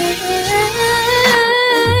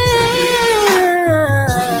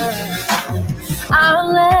 I'll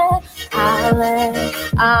let you in. I'll let you in.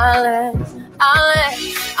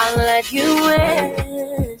 I'll let you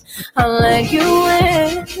in. I'll let you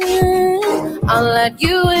in. I'll let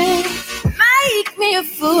you in. Make me a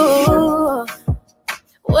fool.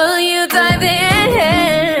 Will you dive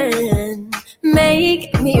in?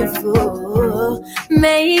 Make me a fool.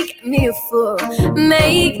 Make me a fool.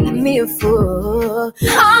 Make me a fool.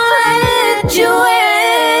 I'll let you in.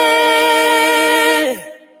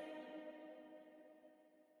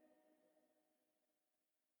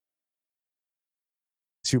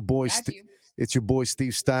 It's your boy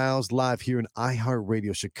Steve Styles, live here in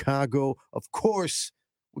iHeartRadio Chicago. Of course,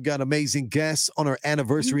 we got amazing guests on our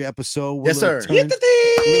anniversary episode. Yes, sir. A little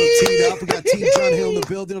teed up. We got Team John Hill in the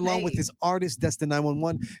building, along with his artist, Destined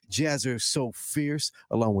 911, Jazzer So Fierce,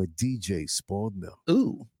 along with DJ Spoiled Milk.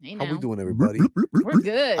 Ooh. How we doing, everybody? We're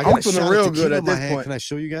good. I got a I'm feeling shot real of good tequila at in my this hand. point. Can I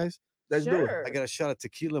show you guys? Let's do it. I got a shot of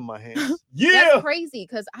tequila in my hands. That's crazy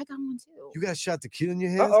because I got one too. You got a shot of tequila in your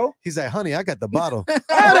hands? Uh-oh. He's like, honey, I got the bottle.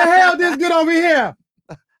 How the hell this good over here?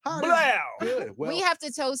 Good. Well, We have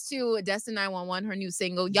to toast to Destined 911, her new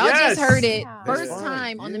single. Y'all Yes. just heard it Yeah. first That's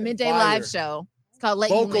time fine. on the Yeah. Midday Fire. Live show. It's called Let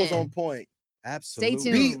You Vocals In. on point. absolutely.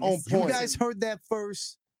 Stay Beat tuned. on You point. guys heard that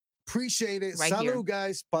first. Appreciate it. Right Salud, here.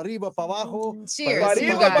 guys. Pa arriba, pa abajo. Cheers. Pa to you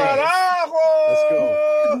arriba, guys. pa abajo. Let's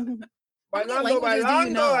go. How many Bailando, languages do you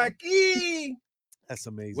bailando know? aquí. That's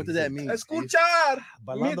amazing. What does that mean? Escuchar.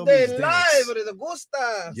 Bailando Midday means live. dance. ¿Te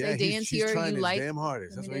gusta? Yeah, Say dance he's here, trying you his like damn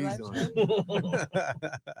hardest. the That's what Midday he's Live doing.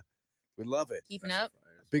 We love it. Keeping up.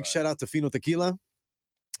 Big shout out to Fino Tequila.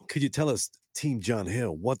 Could you tell us, Team John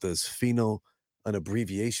Hill, what does Fino an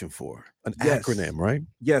abbreviation for? An Yes. acronym, right?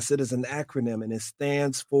 Yes, it is an acronym and it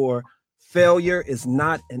stands for failure is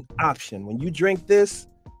not an option. When you drink this,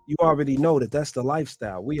 you already know that that's the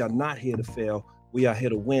lifestyle. We are not here to fail. We are here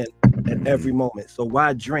to win at every moment. So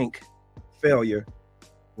why drink failure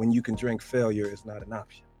when you can drink failure is not an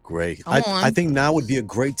option? Great. Come on. I think now would be a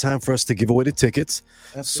great time for us to give away the tickets.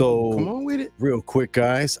 So Come on with it. real quick,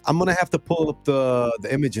 guys, I'm gonna have to pull up the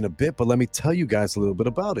image in a bit, but let me tell you guys a little bit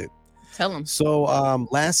about it. Tell them. So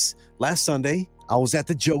last Sunday, I was at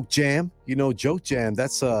the Joke Jam. You know, Joke Jam,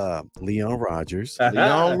 that's Leon Rogers.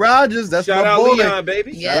 Leon Rogers. That's Shout my out boy. Leon,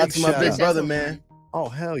 baby. Yeah. Shout out to my Shout big out. brother, man. Oh,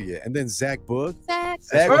 hell yeah. And then Zach Boog. Zach.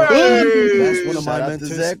 Zach one of- Boog. that's one of my Shout out to mentors.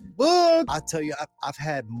 Zach Boog. I tell you, I've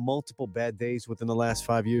had multiple bad days within the last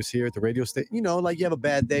 5 years here at the radio station. You know, like you have a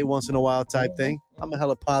bad day once in a while type thing. I'm a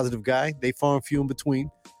hella positive guy. They far and few in between.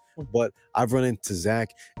 But I've run into Zach,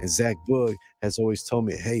 and Zach Boog has always told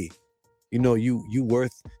me, hey, you know, you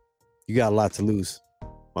got a lot to lose.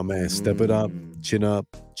 My man, step it up, chin up,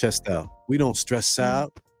 chest out. We don't stress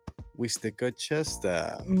out. We stick our chest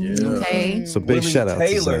out. Okay. So big Willie shout out to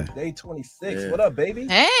Taylor, Zach. day 26. Yeah. What up, baby?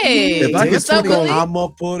 Hey. If I could What's up, speak on- Willie? I'ma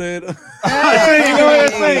put it. Hey, go ahead,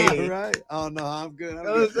 say it. Right? Oh no, I'm good.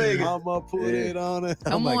 Go ahead, say it. I'ma put it on it.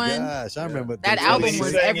 Come oh my on. gosh, I remember That day album 26.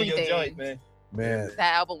 was Sang in your everything. joint, man. Man,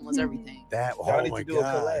 That album was everything. that Y'all oh need my to do a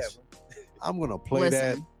gosh. collab. I'm gonna play that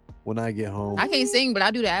Listen, when I get home I can't sing, but I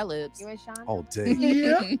do the ad-libs. You and Sean? all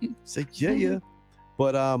day. Say yeah.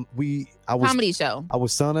 But I was Comedy show. I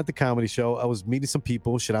was selling at the comedy show. I was meeting some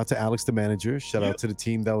people. Shout out to Alex, the manager. Shout out to the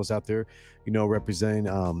team that was out there, you know, representing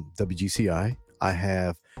WGCI. I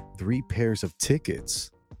have 3 pairs of tickets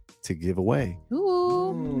to give away.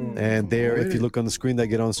 Ooh. And there, if you look on the screen, that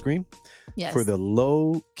get on the screen, Yes. for the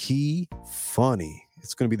Low Key Funny.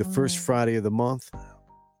 It's going to be the first Friday of the month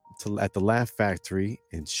at the Laugh Factory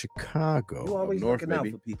in Chicago. You always North, looking out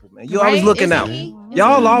baby. for people, man. You always looking out. Isn't he?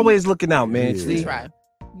 Y'all always looking out, man. Yeah. See? Try.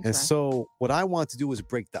 And so what I want to do is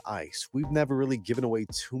break the ice. We've never really given away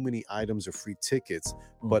too many items or free tickets,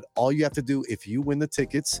 but all you have to do, if you win the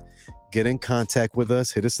tickets, get in contact with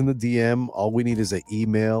us, hit us in the DM. All we need is an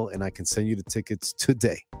email and I can send you the tickets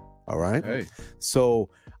today. All right. Hey. So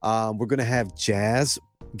we're going to have Jazz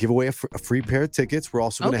give away a free pair of tickets. We're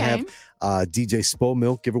also going to have DJ Spo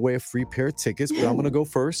Milk give away a free pair of tickets, but I'm going to go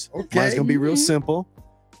first. Okay. Mine's going to be real simple.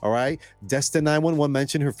 All right. Destined 911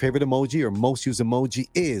 mentioned her favorite emoji or most used emoji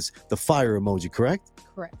is the fire emoji, correct?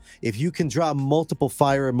 Correct. If you can drop multiple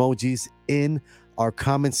fire emojis in our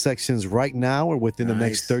comment sections right now or within the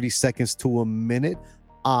next 30 seconds to a minute,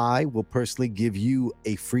 I will personally give you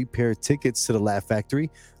a free pair of tickets to the Laugh Factory.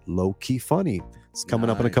 Low Key Funny. It's coming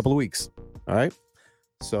up in a couple of weeks. All right.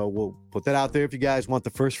 So we'll put that out there. If you guys want the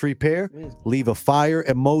first free pair, leave a fire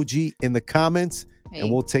emoji in the comments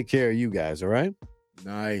and we'll take care of you guys. All right.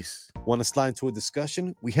 Nice. Want to slide into a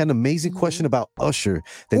discussion? We had an amazing question about Usher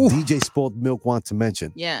that DJ Spoiled Milk wanted to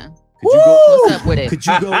mention. Yeah. Could you go? What's up with it? Could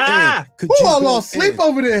you go in? Could you I go lost sleep in?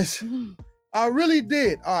 over this. I really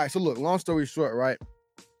did. All right. So look, long story short, right?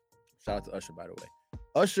 Shout out to Usher, by the way.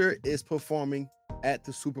 Usher is performing at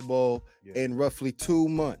the Super Bowl in roughly 2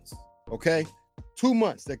 months. Okay? 2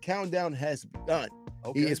 months. The countdown has begun.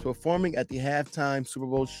 Okay. He is performing at the halftime Super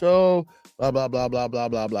Bowl show. Blah, blah, blah, blah, blah,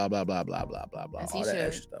 blah, blah, blah, blah, blah, blah, blah, blah. All that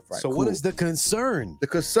extra stuff. Right. So what is the concern? The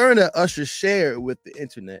concern that Usher shared with the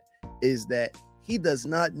internet is that he does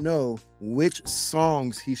not know which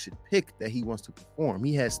songs he should pick that he wants to perform.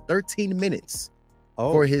 He has 13 minutes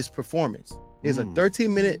for his performance. There's a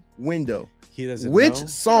 13-minute window. He doesn't which know?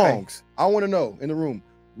 songs, I want to know in the room,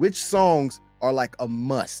 which songs are like a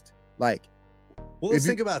must? Like, well, let's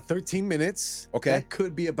think about 13 minutes. Okay. That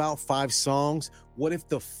could be about 5 songs. What if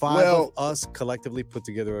the 5 of us collectively put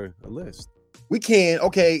together a list? We can.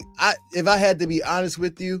 Okay. If I had to be honest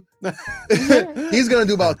with you, he's going to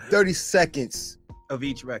do about 30 seconds of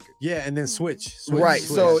each record. Yeah, and then switch. Right.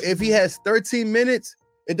 So if he has 13 minutes,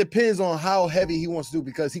 it depends on how heavy he wants to do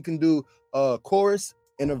because he can do a chorus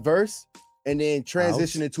and a verse and then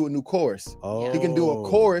transition into a new chorus. He can do a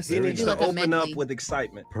chorus. He needs to open up with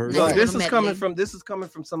excitement. Perfect. So this is coming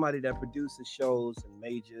from somebody that produces shows and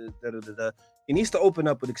majors. He needs to open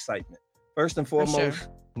up with excitement. First and foremost,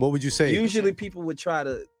 what would you say? Usually people would try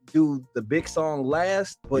to do the big song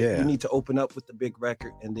last, but you need to open up with the big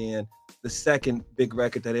record and then the second big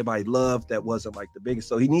record that everybody loved that wasn't like the biggest.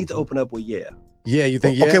 So he needs to open up with Yeah, you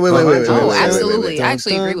think Okay, wait. Oh, absolutely. I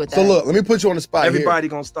actually agree with that. So look, let me put you on the spot. Everybody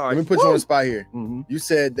gonna start. Let me put you on the spot here. You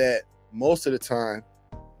said that most of the time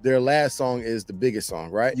their last song is the biggest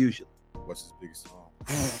song, right? Usually. What's his biggest song?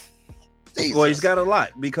 Well, he's got a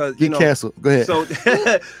lot because Get canceled. Go ahead. So,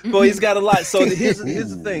 well, he's got a lot. So here's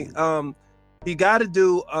the thing. He got to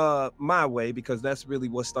do My Way because that's really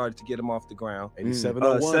what started to get him off the ground.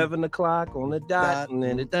 8701. 7 o'clock on the dot, and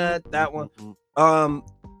then that one.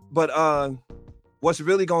 But what's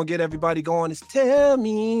really gonna get everybody going is "Tell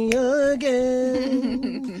Me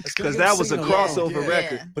Again," because that was a crossover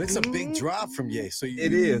record. But it's a big drop from Ye. So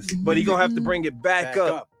it is. But he's gonna have to bring it back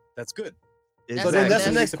up. That's good. So then that's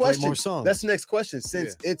the next question. More songs. That's the next question.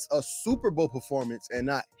 Since it's a Super Bowl performance and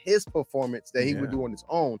not his performance that he would do on his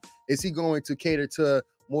own, is he going to cater to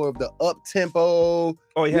more of the up tempo?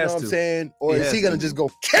 Oh, he you has know what to. I'm saying? Or is he gonna just go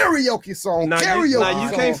karaoke song?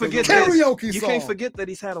 You can't forget karaoke You song. can't forget that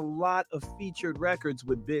he's had a lot of featured records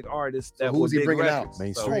with big artists that who's were he big bringing records. out?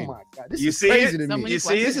 Mainstream. Oh my God, this You is see crazy it? to me. You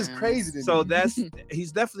see This it? is crazy to me. So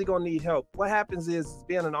he's definitely gonna need help. What happens is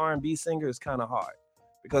being an R&B singer is kind of hard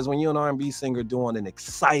because when you're an R&B singer doing an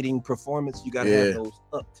exciting performance, you gotta have those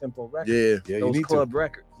up tempo records, those club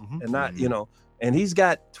records, and not And he's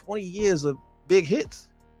got 20 years of big hits.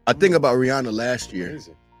 I think about Rihanna last year.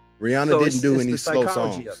 Rihanna So didn't do any the slow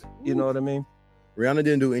psychology songs. of it, you know what I mean? Rihanna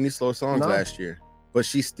didn't do any slow songs No. last year, but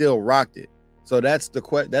she still rocked it. So that's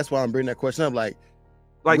that's why I'm bringing that question up. Like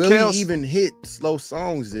will Kels, he even hit slow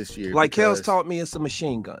songs this year? Like Kels Because- taught me it's a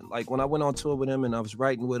machine gun. Like when I went on tour with him and I was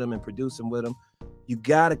writing with him and producing with him, you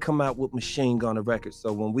got to come out with machine gun of records.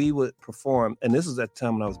 So when we would perform, and this was at the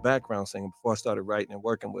time when I was background singing before I started writing and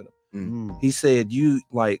working with him, he said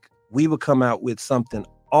we would come out with something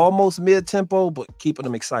almost mid-tempo, but keeping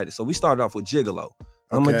them excited. So we started off with Gigolo.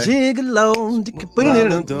 I'm a gigolo.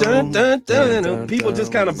 People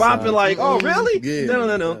just kind of bopping like, oh, really?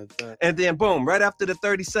 No. And then boom, right after the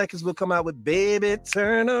 30 seconds, we'll come out with Baby,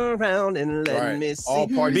 Turn Around and Let Me See. All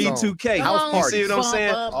party songs. B2K. House You see what I'm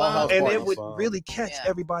saying? All house And parties. it would really catch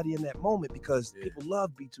everybody in that moment because people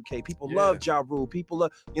love B2K. People love Ja Rule. People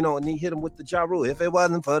love, and he hit them with the Ja Rule. If it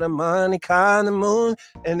wasn't for the money, kind of moon.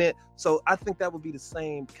 And then, so I think that would be the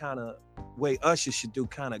same kind of way Usher should do,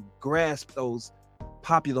 kind of grasp those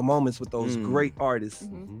popular moments with those great artists,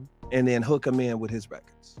 and then hook them in with his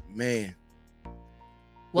records. Man,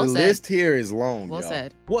 Well the said. list here is long. Well y'all.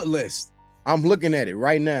 said. What list? I'm looking at it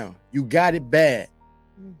right now. You Got It Bad.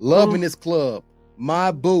 Love in This Club.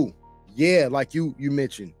 My Boo. Yeah, like you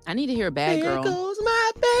mentioned. I need to hear Bad Girl. There goes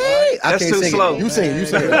my babe. I That's can't too sing slow. it. You sing it. You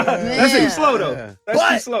sing it. That's too slow though. That's But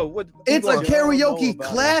too slow. What it's a what- karaoke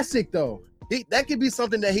classic though. That could be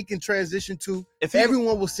something that he can transition to. If he-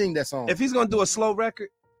 Everyone will sing that song. If he's gonna do a slow record,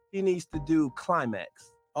 he needs to do Climax.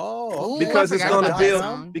 Oh, Ooh, Because I it's forgot gonna about that build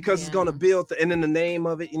song. because it's Yeah. gonna build the, and then the name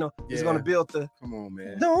of it, it's gonna build the Come on,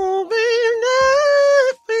 man. don't be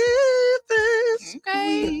not with this.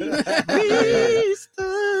 Okay. Reach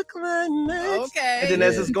the climax. Okay. And then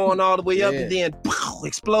as it's going all the way up, Yeah. and then pow,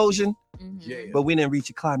 explosion. Yeah. But we didn't reach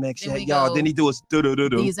a climax Then yet, we y'all. go, Then he do us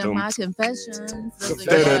These are my confessions. Those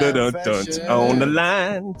are Confessions. yours. on the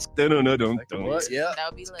line. What? Yeah. That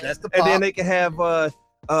would be lit. That's the And pop. then they can have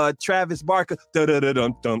Travis Barker.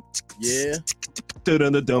 Yeah.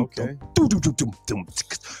 Okay.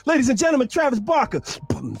 Ladies and gentlemen, Travis Barker.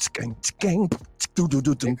 Ladies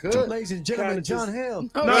and gentlemen, John Hill.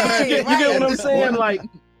 No, Okay, you get what I'm right. saying? Like,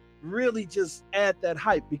 really just add that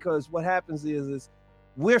hype, because what happens is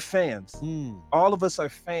we're fans. All of us are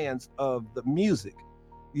fans of the music.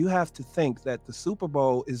 You have to think that the Super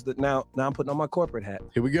Bowl is now I'm putting on my corporate hat.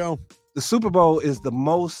 Here we go. The Super Bowl is the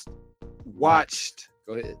most watched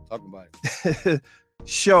Go ahead. Talk about it.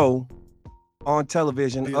 show on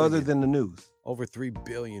television Billion. other than the news. Over 3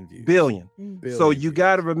 billion views. Billion. Billion So you views.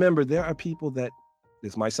 got to remember, there are people that,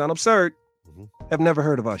 this might sound absurd, have never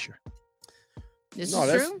heard of Usher. This No,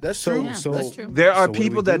 is that's true. that's true. Yeah, that's true. There are So what do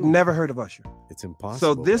people we that do? never heard of Usher. It's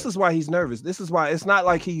impossible. So this is why he's nervous. This is why it's not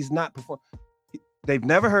like he's not performing. They've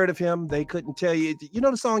never heard of him. They couldn't tell you. You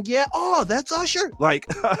know the song? Yeah. Oh, that's Usher. Like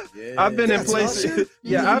I've been in That's places. Usher?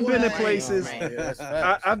 Yeah, I've been in Right, places. right. Yeah, that's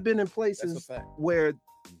facts. I've been in That's a places fact. where,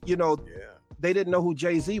 Yeah. they didn't know who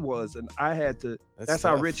Jay-Z was, and I had to. That's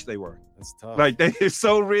how tough. rich they were. That's tough. Like they're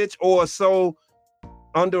so rich or so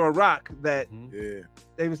under a rock that Yeah.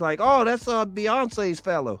 they was like, oh, that's Beyonce's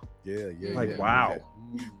fellow. Yeah. Like, yeah, wow.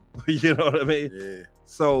 okay. You know what I mean? Yeah.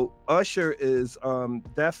 So Usher is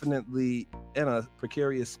definitely in a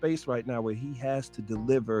precarious space right now where he has to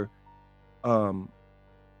deliver.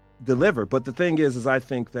 But the thing is I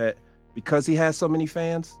think that because he has so many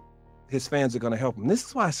fans, his fans are going to help him. This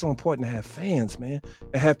is why it's so important to have fans, man,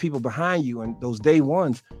 and have people behind you and those day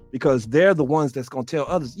ones, because they're the ones that's going to tell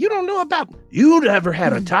others, you don't know about, you never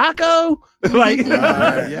had a taco? Like,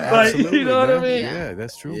 Yeah, like, absolutely, you know what I man. mean? Yeah,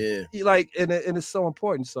 that's true. Yeah. Like, and it's so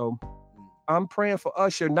important. So I'm praying for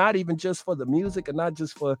Usher, not even just for the music and not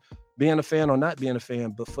just for being a fan or not being a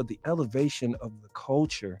fan, but for the elevation of the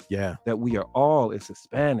culture Yeah. that we are all as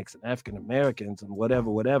Hispanics and African Americans and whatever,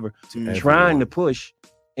 Mm. trying to push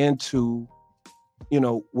into,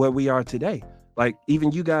 where we are today. Like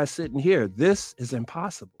even you guys sitting here, this is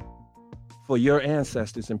impossible for your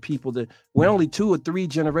ancestors and people that we're only 2 or 3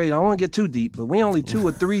 generations. I don't want to get too deep, but we're only 2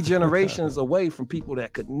 or 3 generations away from people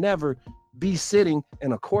that could never be sitting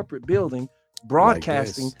in a corporate building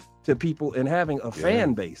broadcasting Like to people and having a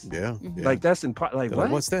fan base. Yeah. Mhm. yeah. Like that's like They're what?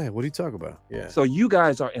 like, what's that? What are you talking about? Yeah. So you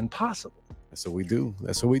guys are impossible. That's what we do.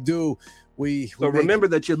 That's what we do. So remember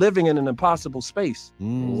that you're living in an impossible space.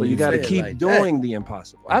 So you got to say it keep like doing the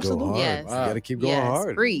impossible. Absolutely. Yes. You got to keep going Yes.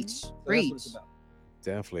 hard. Preach. So that's what Preach. it's about.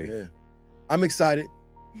 Definitely. Yeah. I'm excited.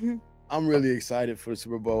 Mhm. I'm really excited for the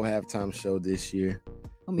Super Bowl halftime show this year.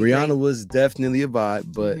 Gonna be Rihanna great. was definitely a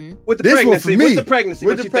vibe, but Mhm. With the this one pregnancy, for me. with the pregnancy,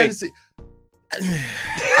 with what the you think? pregnancy,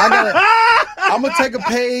 I'm gonna take a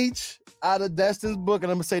page out of Destined's book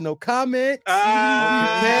and I'm gonna say no comment.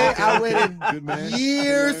 Ah, Okay, I waited Good man.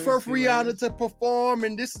 years Good for man. Good man. Rihanna to perform,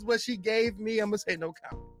 and this is what she gave me. I'm gonna say no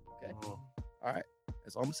comment. Okay, all right,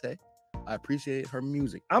 that's all I'm gonna say. I appreciate her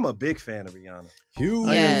music. I'm a big fan of Rihanna. Huge.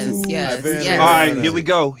 Yes, yes, fan. yes. All right, here we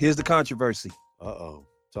go. Here's the controversy. Uh-oh.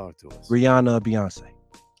 Talk to us. Rihanna or Beyonce?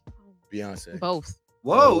 Beyonce. Both.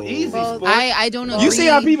 Whoa, Oh. easy. Well, sport. I don't agree. You see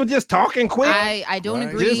how people just talking quick? I don't Right.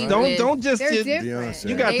 agree. Just don't with, just. They're just- different. Beyonce.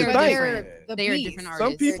 You got They to are think. different. The They are beast. different Some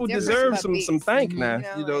artists. people They're deserve different some beats. thank Mhm.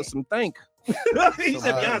 now. You know, like- Some thank. He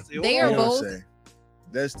said Beyonce. They are Oh, both- Beyonce.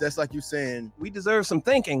 That's like you saying. We deserve some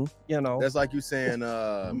thinking, That's like you saying.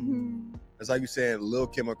 That's like you saying Lil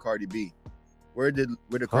Kim or Cardi B. Where did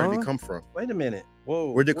Cardi B Huh? come from? Wait a minute.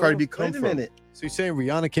 Whoa. Where did Cardi B come Wait a from? minute. So you're saying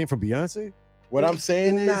Rihanna came from Beyonce? What I'm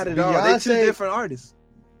saying is Not at all. They're two Beyonce. different artists.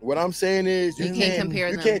 What I'm saying is You can't compare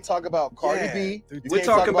You them. can't talk about Cardi Yeah. B. You We're can't talking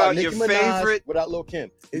talk about Nicki your Minaj favorite- without Lil Kim.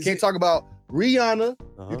 You Is can't it- talk about Rihanna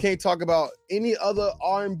You can't talk about any other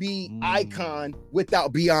R&B icon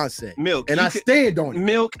without Beyonce. Milk. And I stand on it.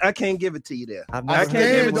 Milk, I can't give it to you there. I can't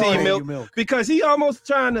give it to you, Milk, because he almost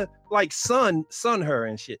trying to like sun her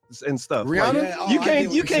and shit and stuff. Rihanna?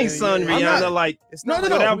 Like, you can't sun Rihanna like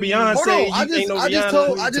without Beyonce.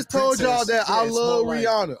 Hold on. I just told y'all that I love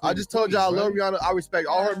Rihanna. I just told y'all I love Rihanna. I respect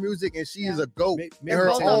all her music, and she is a GOAT in her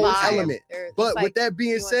own element. But with that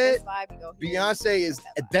being said, Beyonce is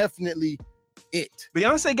definitely it.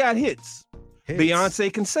 Beyonce got hits.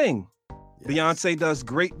 Beyonce can sing. Yes. Beyonce does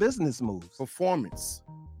great business moves. Performance.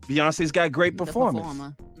 Beyonce's got great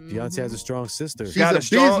performance. Beyonce has a strong sister. She's got a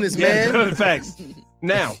businessman. Facts.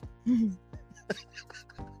 Now,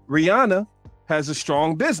 Rihanna has a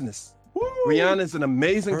strong business. Rihanna's an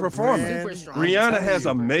amazing performer. Rihanna has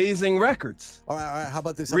amazing records. All right. How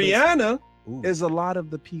about this? Rihanna is a lot of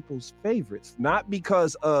the people's favorites, not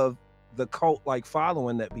because of the cult-like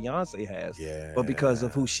following that Beyonce has, but because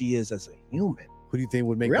of who she is as a human. Who do you think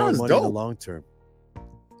would make more money in the long term?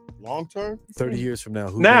 Long term? 30 years from now,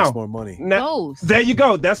 who makes more money? Now, there you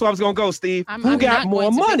go. That's where I was going to go, Steve. Who got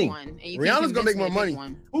more money? Rihanna's going to make more money.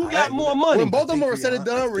 Who got more money? When both of them are said and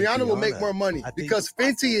done, Rihanna will make more money because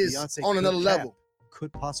Fenty is on another level.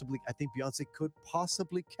 I think Beyonce could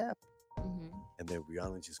possibly cap. And then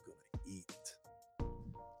Rihanna's just going to eat.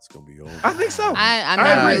 It's gonna be over. I think so.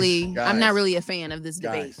 I'm not really a fan of this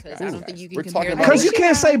debate because I don't think you can compare them. Because you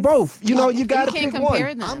can't say both. You know, you gotta pick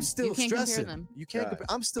one. I'm still stressing. You can't compare.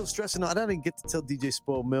 I'm still stressing. I didn't get to tell DJ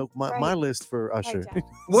Spoiled Milk my list for Usher.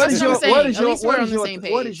 What is your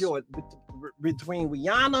between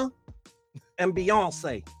Rihanna and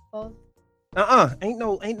Beyonce? Both. Ain't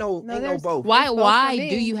no both. Why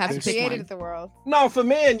do you have to pick one? The world. No, for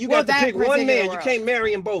men, you got to pick one man. You can't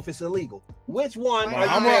marry them both. It's illegal. Which one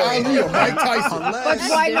are you marrying? Mike Tyson. But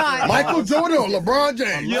why not? Michael Jordan or LeBron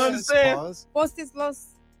James. You understand?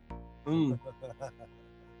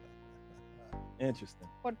 Interesting.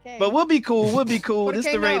 But we'll be cool. This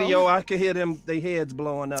is the radio. I can hear them, their heads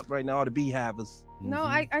blowing up right now, all the beehivers. No,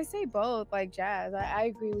 I say both, like Jazz. I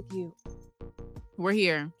agree with you. We're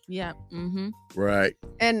here. Yeah. Right.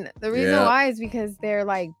 And the reason why is because they're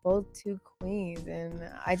like both two queens. And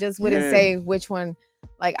I just wouldn't say which one.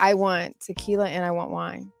 Like, I want tequila and I want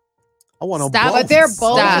wine. I want both. But they're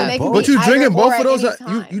both. But you drinking both of those?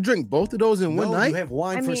 You drink both of those in one night? You have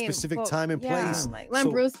wine for a specific time and place. Like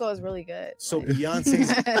Lambrusco is really good. So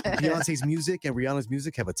Beyonce's music and Rihanna's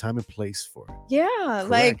music have a time and place for it. Yeah. Correct.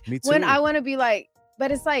 Like Me too. when I want to be like,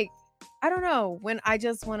 but it's like, I don't know. When I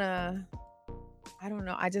just want to, I don't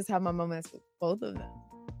know. I just have my moments with both of them.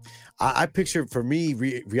 I picture, for me,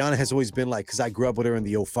 Rihanna has always been like, because I grew up with her in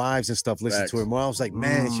the 05s and stuff, listened to her more. I was like,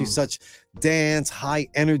 man, she's such dance, high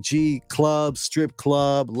energy, club, strip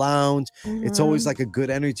club, lounge. It's always like a good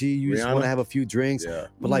energy. You just want to have a few drinks.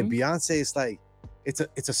 But like Beyonce, it's like, it's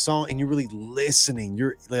a song and you're really listening.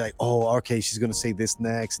 You're like, oh, okay, she's going to say this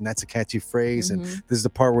next. And that's a catchy phrase. And this is the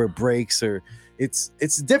part where it breaks, or it's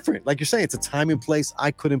different. Like you're saying, it's a time and place. I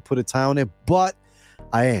couldn't put a time on it, but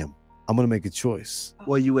I'm going to make a choice.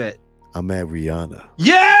 Where you at? I'm at Rihanna.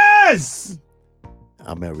 Yes!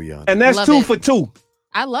 I'm at Rihanna. And that's two for two.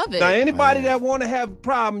 I love it. Now, anybody that want to have a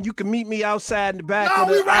problem, you can meet me outside in the back of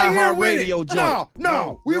the radio joint.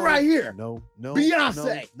 No, we're right here. No. Beyonce.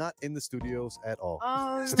 No, not in the studios at all.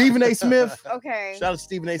 Stephen A. Smith. Okay. Shout out to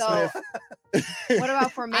Stephen A. Smith. What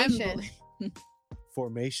about Formation?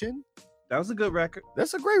 Formation? That was a good record.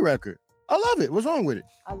 That's a great record. I love it. What's wrong with it?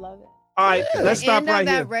 I love it. All right, let's stop right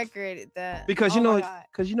here. That record, because you know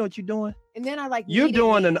what you're doing. And then I like you're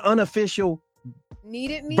doing an unofficial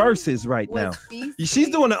Needed Me verses right now. She's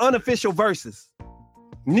doing an unofficial verses.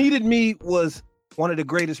 Needed Me was one of the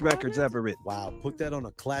greatest records ever written. Wow, put that on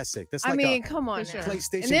a classic. That's come on,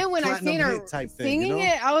 PlayStation. And then when I seen her singing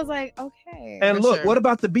it, I was like, okay. And look, what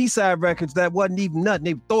about the B-side records that wasn't even nothing?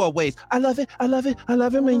 They were throwaways. I love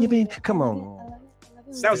it when you mean. Come on,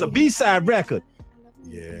 that was a B-side record.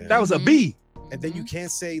 Yeah, that was a B. And then you can't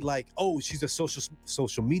say like, oh, she's a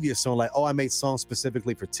social media song. Like, oh, I made songs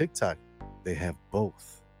specifically for TikTok. They have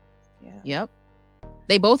both. Yeah. Yep.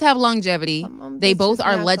 They both have longevity. They both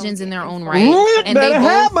are legends in their own right. And they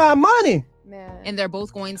have my money. And they're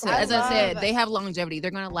both going to, as I said, they have longevity. They're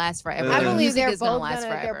going to last forever. I believe they're both last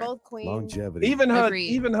forever. They're both queens. Longevity.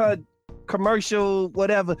 Even her commercial,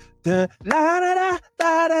 whatever. Everything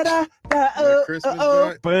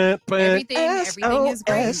is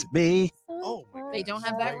great. Oh, they don't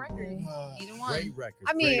have that record. Either one. Great record.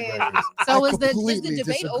 I mean, so is the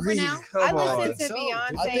debate over now? I listen to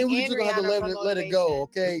Beyonce. I think we just gonna have to let it go,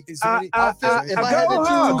 okay? If I had to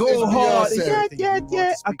choose, go hard.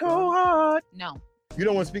 Yeah. I go hard. No. You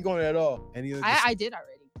don't want to speak on it at all. I did already.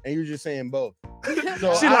 And you're just saying both.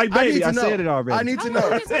 So she like, baby, I said it already. I need to know.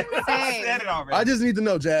 I said it already. I just need to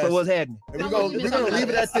know, Jazz. So what's happening? We're gonna leave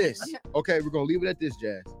it at this. Okay, we're gonna leave it at this,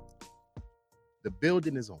 Jazz. The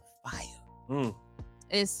building is on fire.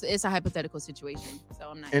 It's a hypothetical situation, so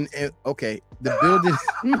I'm not. And okay, the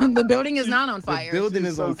building. The building is not on fire. The building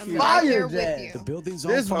is on fire, right Jazz. The building's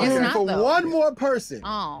on There's fire. room for one more person.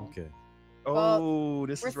 Oh. Okay. Oh,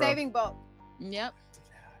 this We're is rough. saving both. Yep.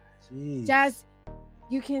 Jeez. Jazz,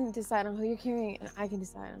 you can decide on who you're carrying, and I can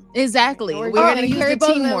decide on. Exactly. We're We're gonna gonna use carry the both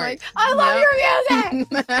of them, teamwork. like, I love your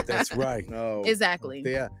music. That's right. No. Exactly.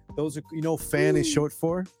 Yeah. Those are, fan is short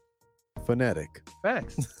for phonetic.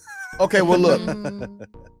 Facts. Okay, well look,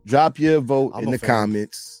 drop your vote I'm in a the fan.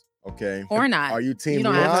 comments. Okay. Or not. Are you Team You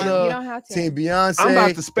don't have to. Rihanna? You don't have to. Team Beyonce? I'm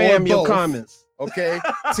about to spam or your both? comments. Okay.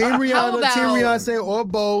 Team Rihanna, about- Team Beyonce, or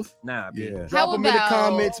both. Nah, bitch. Yeah. Drop How them in the about-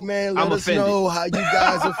 comments, man. Let I'm us offended. know how you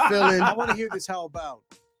guys are feeling. I want to hear this.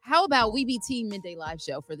 How about we be Team Midday Live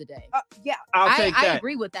Show for the day? Yeah. I'll take I that.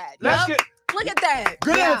 agree with that. Let's Yup. get. Look at that.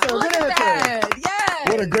 Good answer, Look good at answer. that. Yes.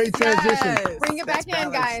 What a great transition. Yes. Bring it back in,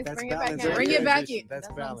 balance. guys. That's Bring it back balance. in. Bring it back in. That's That's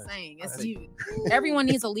what I'm balance. saying. It's That's- you. Everyone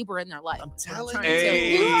needs a Libra in their life. I'm That's telling what you. trying to tell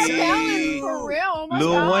Hey. You are you. balanced for real. Oh my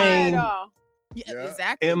Lil God. Wayne. Yeah, Yeah.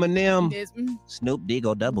 exactly. Eminem, It's- Snoop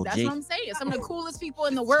Diggle, Double That's G. what I'm saying. Some of the coolest people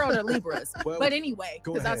in the world are Libras. Well, But anyway,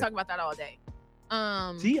 go because I'll ahead. talk about that all day.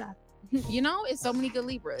 T.I. It's so many good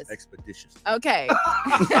Libras. Expeditious. Okay.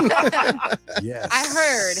 Yes. I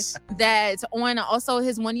heard that on also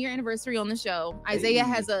his 1 year anniversary on the show, Isaiah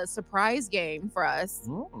has a surprise game for us.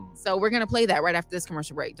 So we're going to play that right after this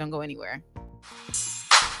commercial break. Don't go anywhere.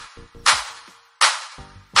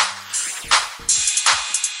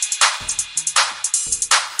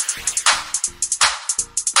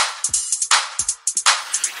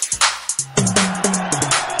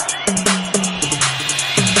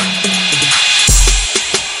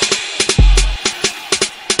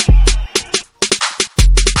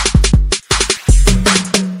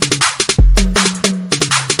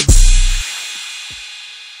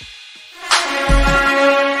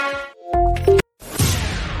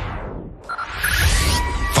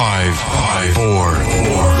 Five, four,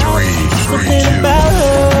 three, two,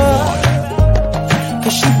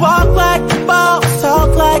 Cause she walk like the boss,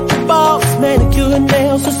 talk like the boss, manicure and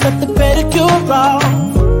nails, just set the pedicure off.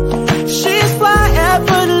 She's fly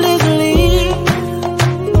effortlessly,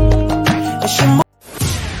 and she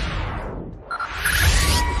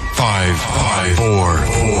five, four,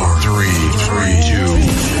 three, two,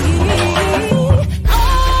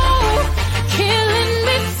 Killing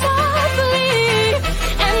me softly,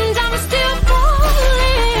 and I'm still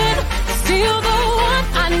falling. Still the one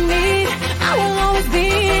I need. I will always be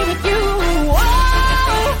with you.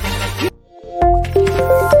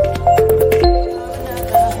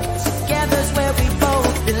 together's where we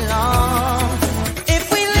both belong. If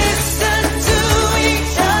we listen to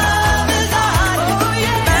each other's heart,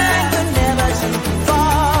 man could never seem to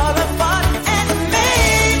fall apart. And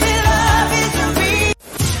maybe love is the reason.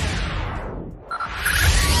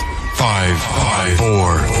 five,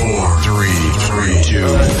 four, three,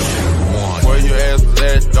 two, one. Where your ass was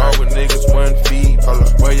at, dog, with niggas wouldn't feed.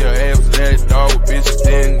 Where your ass was at, dog, with bitches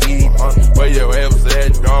didn't eat. Where your ass was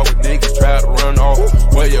at, dog, with niggas tried to run off.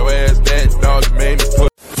 Where your ass at, dog, you made me put.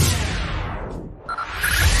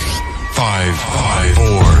 Five,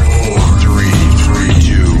 four, three,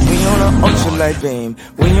 two. We on a ultralight beam.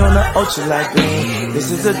 We on a ultralight beam.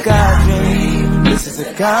 This is a God dream. This is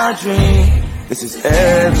a God dream. This is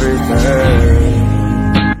everything.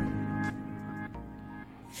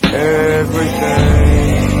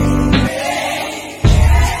 Everything.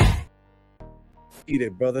 Eat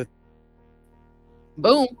it, brother.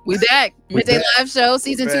 Boom. We back. Midday back. Live Show,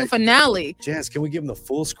 season 2 finale. Jazz, can we give him the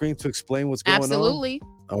full screen to explain what's going Absolutely.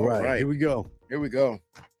 on? All right, here we go. Here we go.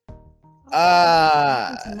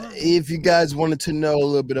 If you guys wanted to know a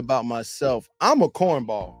little bit about myself, I'm a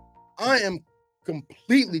cornball. I am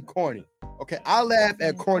completely corny. Okay, I laugh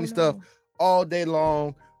at corny stuff all day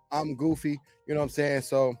long. I'm goofy, you know what I'm saying?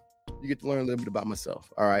 So you get to learn a little bit about myself.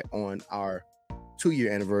 All right, on our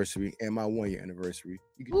 2-year anniversary and my 1-year anniversary,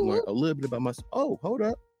 you get to learn a little bit about myself. Oh, hold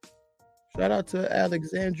up. Shout out to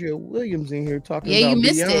Alexandria Williams in here talking about you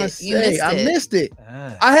missed Beyonce. it. You missed I it. missed it.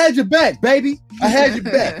 I had your back, baby. I had your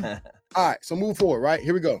back. All right, so move forward, right?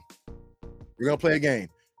 Here we go. We're going to play a game.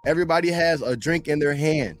 Everybody has a drink in their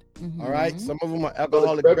hand, all right? Some of them are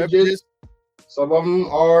alcoholic beverages. Some of them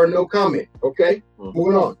are no comment, okay?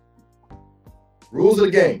 Moving on. Rules of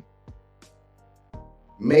the game.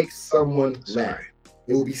 Make someone laugh.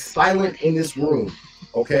 It will be silent in this room,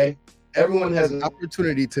 okay? Everyone has an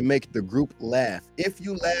opportunity to make the group laugh. If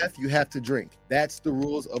you laugh, you have to drink. That's the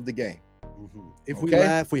rules of the game. If we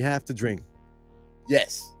laugh, we have to drink.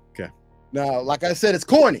 Yes. Okay. Now, like I said, it's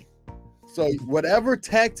corny. So whatever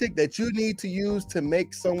tactic that you need to use to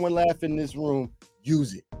make someone laugh in this room,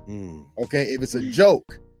 use it. Okay. If it's a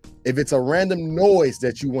joke, if it's a random noise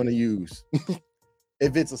that you want to use,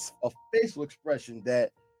 if it's a facial expression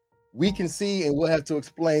that we can see and we'll have to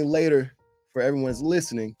explain later for everyone's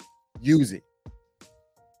listening, use it.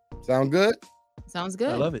 Sound good? Sounds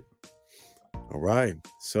good. I love it. All right.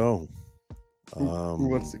 So, who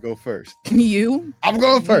wants to go first? You. I'm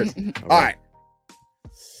going first. All right.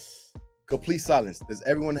 Complete silence. Does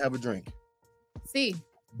everyone have a drink? See.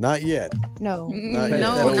 Not yet. No. Not yet.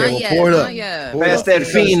 No, Okay, not well, yet. pour it up. Not yet. Pour it Pass up. that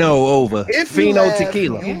Fino over. If you Fino laugh,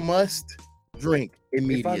 tequila. you must drink If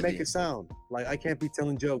immediately. I make a sound, like I can't be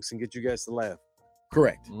telling jokes and get you guys to laugh.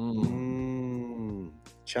 Correct.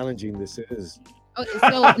 Challenging this is. Oh,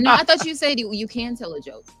 so no, I thought you said you can tell a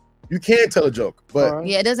joke. You can tell a joke, but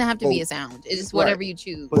Yeah, it doesn't have to be a sound. It's just whatever you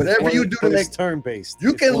choose. whatever you do to make turn based.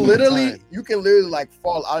 you can literally like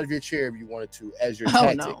fall out of your chair if you wanted to as your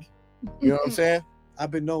tactic. no. You know what I'm saying? I've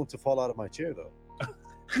been known to fall out of my chair though.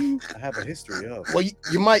 I have a history of. Well,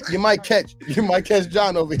 you might catch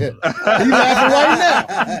John over here. He's laughing right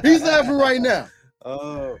now. He's laughing right now.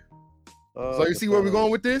 Oh. So you see where we're going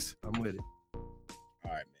with this? I'm with it. All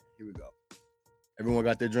right, man. Here we go. Everyone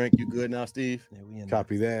got their drink. You good now, Steve? Yeah, we in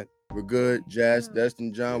Copy that. We're good. Jazz,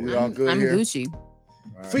 Destin, John, we all good I'm here. Gucci. All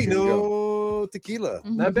right, here we go. Fino tequila.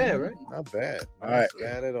 Not bad, right? Not bad. All right. Not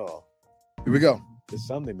bad at all. Here we go. There's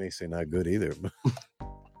some they may say not good either.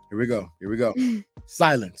 Here we go. Here we go.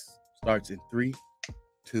 Silence starts in 3,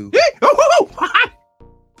 2.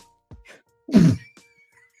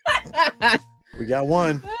 We got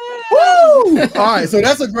one. Woo! All right, so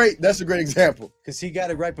that's a great example. Because he got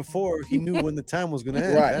it right before he knew when the time was gonna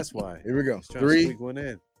end. Right. That's why. Here we go. He's trying to 3, squeak one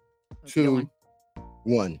in. 2,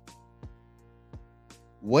 1.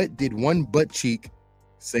 What did one butt cheek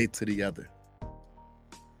say to the other?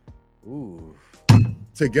 Ooh.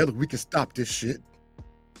 Together we can stop this shit.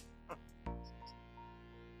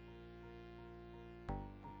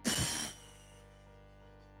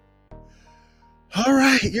 All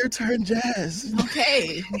right, your turn, Jazz.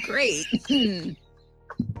 Okay, great. Damn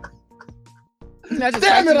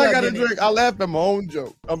it, I got a drink. I laughed at my own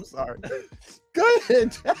joke. I'm sorry. Go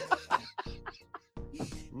ahead.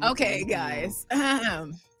 Okay, guys.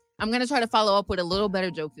 I'm gonna try to follow up with a little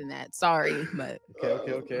better joke than that. Sorry, but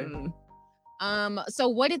Okay. So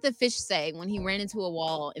what did the fish say when he ran into a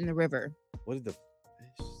wall in the river? What did the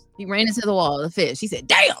He ran into the wall, the fish. He said,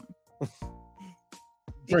 "Damn."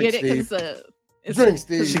 You Drink, get it? Steve. It's Drink,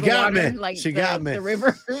 Steve. She the got water, me. like She the- got me. The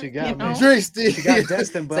river. She got you me. know? Drink, Steve. She got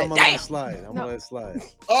Destin, but Say, I'm gonna let "Damn." it slide. I'm gonna let it slide.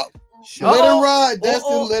 Oh, Shit. let it Oh, ride, Destin.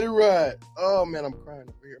 oh. Let it ride. Oh man, I'm crying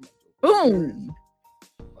over here. Boom.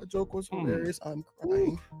 My joke was hilarious. I'm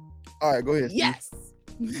crying. All right, go ahead, Steve. Yes.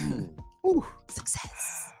 Ooh.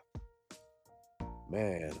 Success.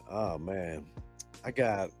 Man, oh man. I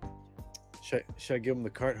got should I give him the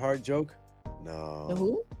cart hard joke? No. The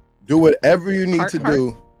who? Do whatever you need Cart to heart?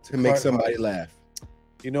 do to make Cart somebody heart. laugh.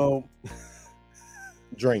 You know,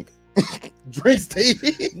 Drink. Drink, Steve.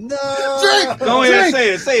 no. Drink. Go ahead,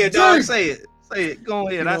 Drink. say it, dog. Drink. Say it. Go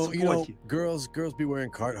ahead. I support you. girls be wearing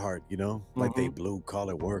Carhartt, like they blue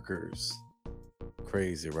collar workers.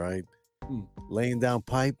 Crazy, right? Laying down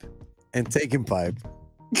pipe and taking pipe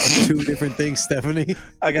are two different things, Stephanie.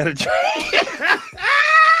 I got a drink.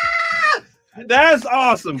 That's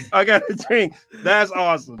awesome. I got a drink. That's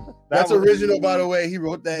awesome. That's original, by the way. He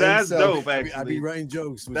wrote that. That's himself. dope, actually. I be writing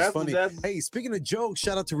jokes, which is That's- funny. that's- Hey, speaking of jokes,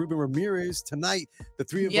 shout out to Ruben Ramirez. Tonight, the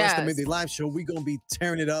three of us that made the live show, we're going to be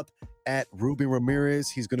tearing it up at Ruben Ramirez.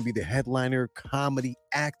 He's going to be the headliner comedy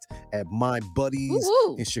act at My Buddies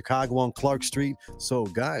Woo-woo. in Chicago on Clark Street. So,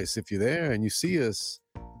 guys, if you're there and you see us,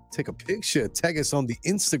 take a picture, tag us on the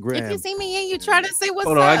Instagram. If you see me and you try to say what's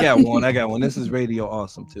Hold up. on, I got one. This is radio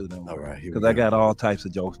awesome too, though. All right, here Because we I go. got all types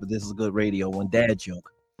of jokes, but this is a good radio one. Dad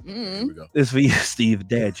joke. Mm. Here we go. This for you, Steve.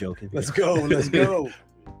 Dad joke. Let's go. Let's go.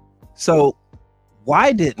 So,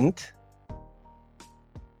 why didn't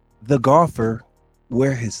the golfer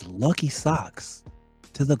wear his lucky socks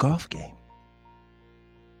to the golf game?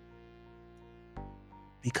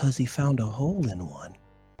 Because he found a hole in one.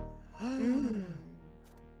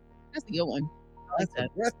 That's a good one. I like That's a that.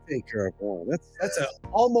 breathtaker of one. That's a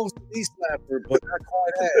almost knee slapper, but not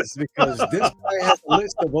quite as, because this guy has a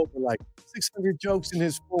list of over like 600 jokes in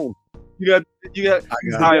his phone. You got. I got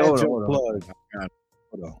All right, that hold on, joke hold on. plugged.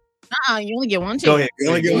 Hold on. You only get one chance. Go ahead. You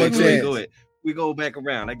only get one chance. Go ahead. We go back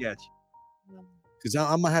around. I got you. Because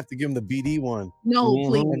I'm gonna have to give him the BD one. No,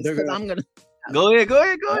 please, they're because gonna- I'm gonna. Go ahead.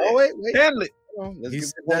 Oh, wait. Handle it. Let's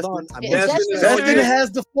He's get hold on. I'm Destin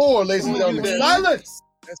has the floor, ladies and gentlemen. Silence.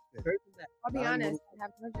 I'll be honest. I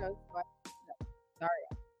have no jokes. But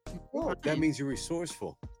sorry. That means you're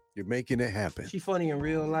resourceful. You're making it happen. She funny in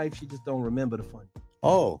real life. She just don't remember the funny.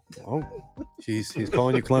 Oh, he's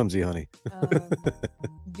calling you clumsy, honey.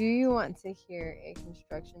 Do you want to hear a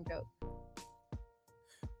construction joke?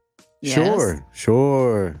 Yes.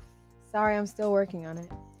 Sure. Sorry, I'm still working on it.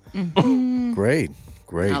 Great.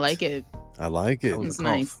 I like it. It's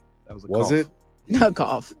nice. That was a Was cough. it? No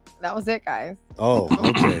cough. That was it, guys. Oh,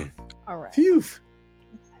 okay. All right. Phew.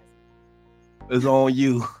 It's on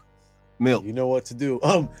you. Milk. You know what to do.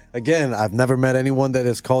 Again, I've never met anyone that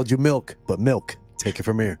has called you milk, but milk. Take it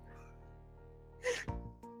from here.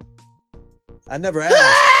 I never asked.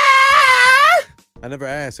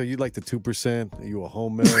 Are you like the 2%? Are you a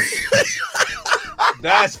home milk?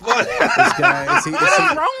 That's funny. This guy, is he,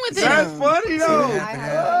 What's wrong with him? That's funny though. See,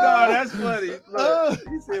 No, that's funny. Look,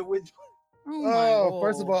 he said which. Oh,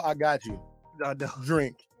 first of all, I got you. No.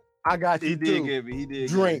 Drink. I got you. He did give me. He did.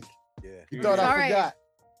 Drink. Yeah. You thought I forgot?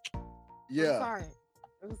 I'm Yeah. sorry.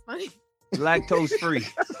 It was funny. Lactose free.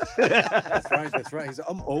 That's right. He's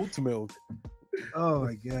oat milk. Oh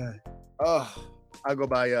my god. I go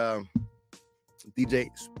by DJ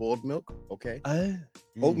Spoiled Milk. Okay.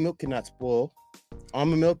 Oat milk cannot spoil.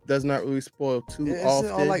 Almond milk does not really spoil too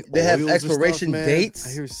often. They have expiration dates.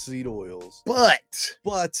 I hear seed oils. But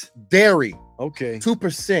dairy. Okay.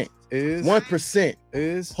 2% is 1%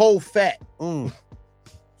 is whole fat.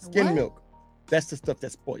 Skim What? milk. That's the stuff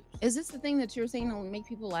that spoils. Is this the thing that you're saying will make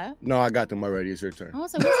people laugh? No, I got them already. It's your turn. I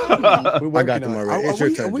was like, what's happening? I got them already. It's your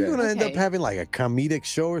turn. Are we Jazz. going to end up Okay. having like a comedic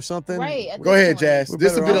show or something? Right. at Go this ahead, point. Jazz. We're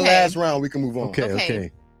This will be better the off. last round. We can move on.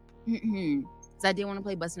 Okay. Because I did want to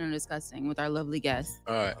play Bustin' or Disgusting with our lovely guest.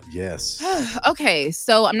 All right. Yes. Okay,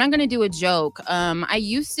 so I'm not gonna do a joke. I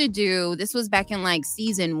used to do this was back in like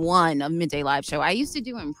season 1 of Midday Live Show. I used to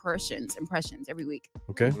do impressions every week.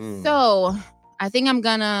 Okay. So I think I'm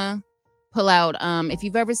gonna pull out. If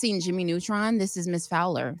you've ever seen Jimmy Neutron, this is Miss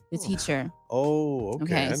Fowler, the teacher. Oh,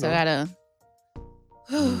 okay. Okay, so I gotta.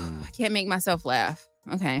 I can't make myself laugh.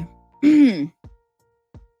 Okay.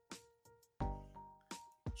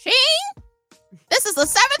 Sheen, this is the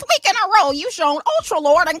 7th week in a row you've shown Ultra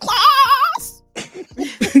Lord in class.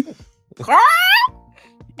 Carl,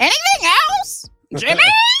 anything else? Jimmy?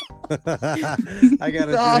 I got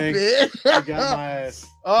a drink. I got my ass.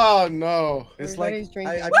 Oh no! It's like Everybody's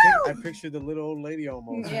drinking. I pictured the little old lady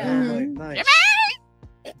almost. Yeah. I'm like, nice.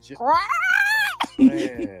 Carl?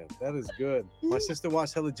 Man, that is good. My sister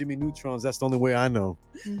watched hella Jimmy Neutrons. That's the only way I know.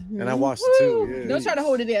 And I watched it too. Yeah. Don't try to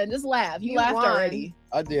hold it in. Just laugh. You laughed won. already.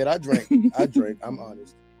 I did. I drank. I'm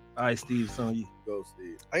honest. All right, Steve, it's on you. Go,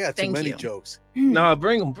 Steve. I got too Thank many you. jokes. No,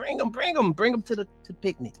 bring them to the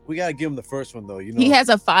picnic. We gotta give him the first one though. You know. He has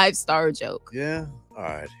a 5-star joke. Yeah. All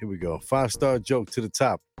right. Here we go. 5-star joke to the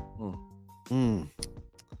top.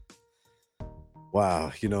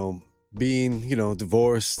 Wow. Being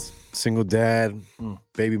divorced, single dad,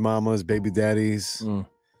 baby mamas, baby daddies.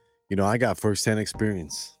 I got firsthand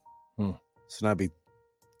experience. So I'd be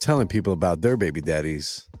telling people about their baby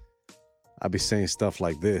daddies. I'd be saying stuff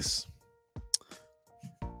like this.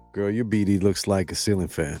 Girl, your BD looks like a ceiling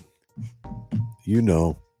fan.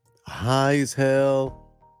 High as hell,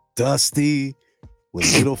 dusty,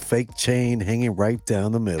 with little fake chain hanging right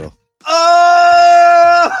down the middle.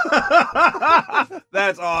 Oh,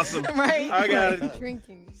 that's awesome. Right? I got it.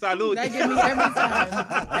 Drinking. Salute. That gives me every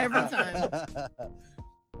time. Every time.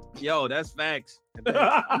 Yo, that's facts.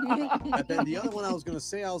 And then the other one I was gonna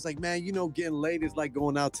say, I was like, man, getting late is like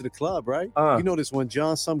going out to the club, right? You know this one,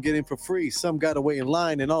 John. Some get in for free, some gotta wait in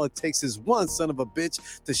line, and all it takes is one son of a bitch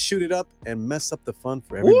to shoot it up and mess up the fun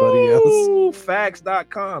for everybody else.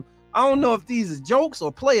 Facts.com. I don't know if these are jokes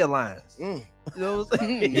or player lines. You know what I'm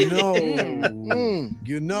saying?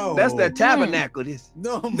 That's that tabernacle. This.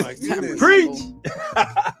 No, my goodness. Preach.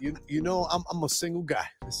 I'm a single guy.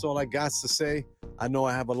 That's all I got to say. I know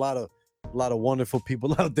I have a lot of wonderful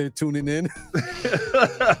people out there tuning in.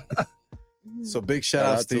 So big shout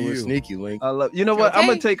outs to you. Sneaky Link. I love. You know what? Okay. I'm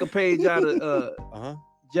gonna take a page out of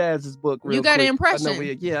Jazz's book. Real You got quick. an impression. I know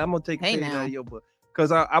yeah, I'm gonna take a page out of your book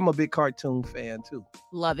because I'm a big cartoon fan too.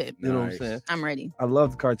 Love it. You know what I'm saying? I'm ready. I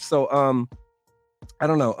love the cartoon. So I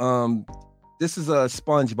don't know. This is a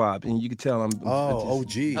SpongeBob, and you can tell I'm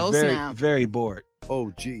OG. Oh, very snap. very bored.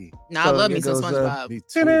 OG. No, I love me some SpongeBob. Me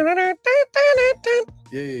too.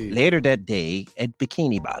 Yeah. Later that day at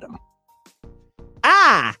Bikini Bottom.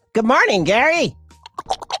 Ah, good morning, Gary.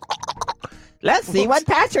 Let's see what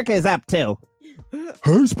Patrick is up to. Hey,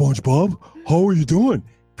 SpongeBob. How are you doing?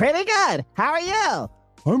 Pretty good. How are you?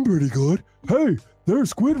 I'm pretty good. Hey,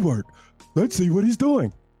 there's Squidward. Let's see what he's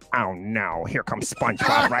doing. Oh, no. Here comes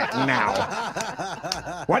SpongeBob right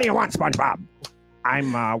now. What do you want, SpongeBob?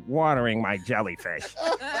 I'm watering my jellyfish.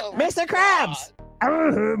 Mr. Krabs!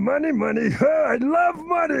 Money. I love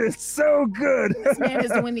money. It's so good. This man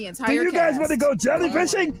is doing the entire Do you guys cast. want to go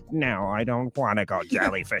jellyfishing? No, I don't want to go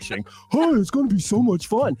jellyfishing. Oh, it's going to be so much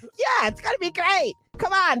fun. Yeah, it's going to be great.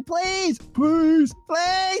 Come on, please. Please.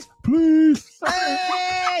 Please. Please.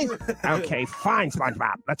 Please. Okay, fine,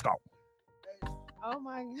 SpongeBob. Let's go. Oh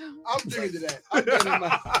my God. I'm giving to that. I'm giving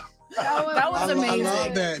my. That was amazing. I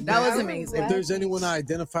love that. That was man. amazing. If there's anyone I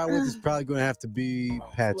identify with, it's probably going to have to be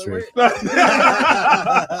Patrick.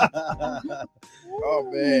 Oh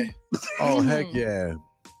man. Oh heck yeah.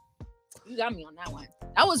 You got me on that one.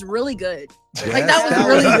 That was really good. Yes, Like that was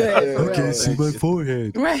really good. I For can't real. see my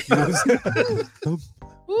forehead. Right.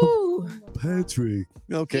 Ooh. Patrick.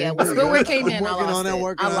 Okay. Yeah, when Squidward came in, I Working lost on that, it.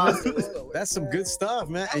 working I on lost that. it. That's some good stuff,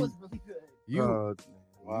 man. That And was really good. you,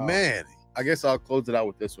 Wow. man. I guess I'll close it out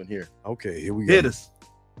with this one here. Okay, here we go. Hit us.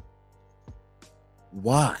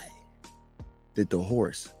 Why did the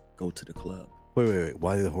horse go to the club? Wait.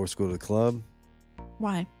 Why did the horse go to the club?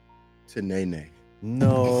 Why? To Nene.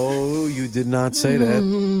 No, you did not say that.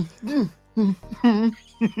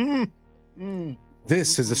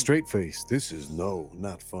 This is a straight face. This is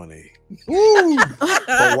not funny.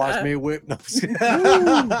 Don't watch me whip. No.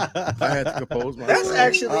 I had to compose myself. That's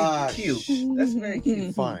actually cute. That's very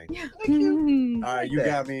cute. Fine. All right, you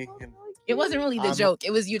got me. It wasn't really the joke.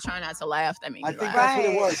 It was you trying not to laugh that made me I think laugh. that's what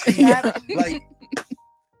it was. Like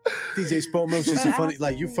DJ Spomos is funny.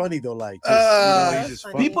 Like you're funny though. Like he's just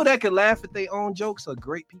funny. People that can laugh at their own jokes are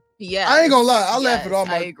great people. Yeah. I ain't gonna lie. I laugh at all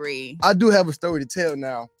my. I agree. I do have a story to tell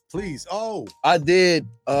now. Please. Oh, I did.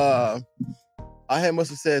 Must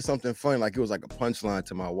have said something funny, like it was like a punchline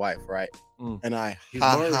to my wife, right? And I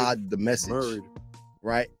ha-ha'd the message,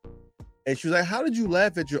 right? And she was like, "How did you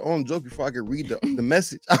laugh at your own joke before I could read the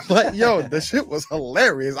message?" I'm like, "Yo, the shit was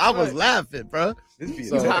hilarious. I was laughing, bro."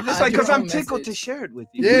 It's like because I'm tickled to share it with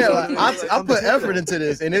you. Yeah, like, I put effort into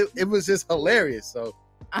this, and it was just hilarious. So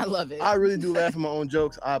I love it. I really do laugh at my own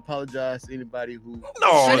jokes. I apologize to anybody who.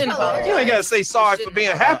 No, Shouldn't apologize. you ain't gotta say sorry for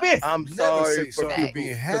being happy. I'm Never sorry say sorry for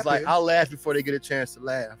being happy. Because like I'll laugh before they get a chance to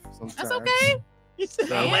laugh. Sometimes. That's okay.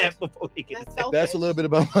 I laugh before they get it. That's a little bit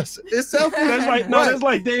about myself. It's selfish. That's like no, that's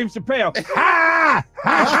like Dave Chappelle. Ha!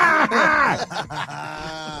 Ha!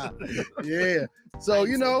 Ha! Yeah. So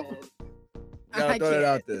you know, gotta I throw that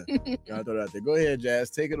out can't. there. Gotta throw that out there. Go ahead, Jazz.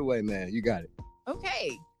 Take it away, man. You got it.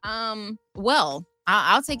 Okay. Well,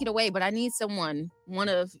 I'll take it away, but I need one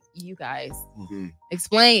of you guys,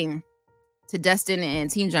 explain to Destined and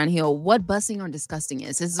Team John Hill what busing or disgusting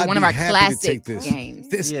is. This is one of our classic games.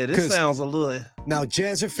 This sounds a little now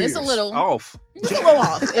Jazz or Fierce. It's a little off. It's a little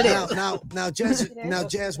off. It is. Now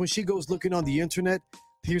Jazz, when she goes looking on the internet,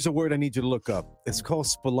 here's a word I need you to look up. It's called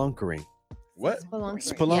spelunkering. What?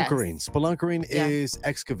 Spelunkering. Yes. Spelunkering Yeah. is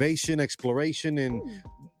excavation, exploration, and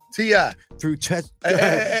T.I. through Hey,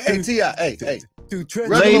 T.I. Hey. through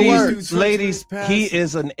Ladies, he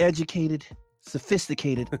is an educated,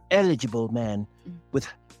 sophisticated, eligible man with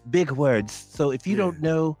big words. So if you don't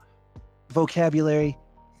know vocabulary,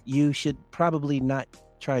 you should probably not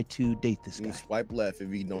try to date this guy. Swipe left if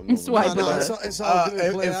you don't know. Swipe left. It's all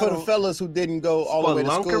good. And for the fellas who didn't go all the way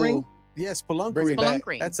to school. Yes, Bring it back.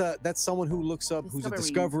 spelunkering. That's someone who looks up, who's a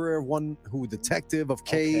discoverer, detective of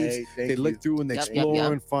caves. thank They look you. through and they Yep, explore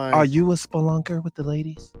yep. and find. Are you a spelunker with the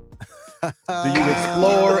ladies? Do you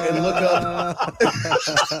explore and look up?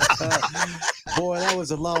 Boy, that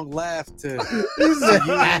was a long laugh to use and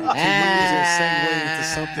segue into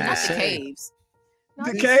something Not to the say. caves.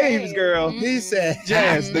 The caves, girl. He said,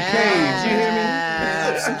 Jazz, the caves. You hear me?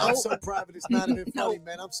 I'm so private. It's not even funny,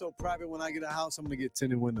 man. I'm so private. When I get a house, I'm gonna get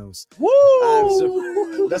tinted windows.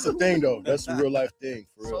 Woo! That's a thing, though. That's a real life thing.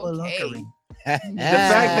 For real. Okay. The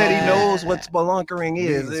fact that he knows what spelunkering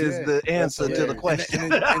is Yeah. the answer to the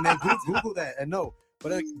question. And then Google that and no.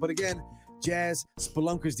 But again, Jazz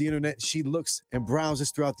spelunkers the internet. She looks and browses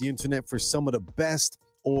throughout the internet for some of the best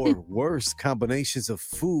or worst combinations of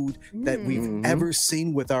food that we've ever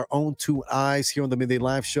seen with our own two eyes here on the Midday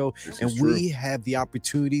Live Show, and we have the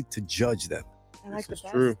opportunity to judge them. I like This the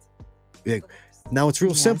is true. Yeah. Now it's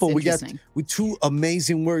real Yeah, simple. it's We got interesting. two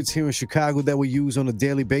amazing words here in Chicago that we use on a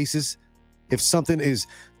daily basis. If something is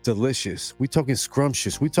delicious, we talking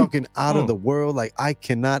scrumptious, we talking out of the world, like I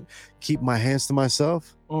cannot keep my hands to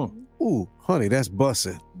myself. Ooh, honey, that's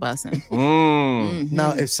bussin'. Bussin'.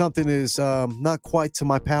 Now, if something is not quite to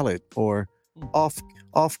my palate or off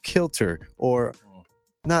off kilter or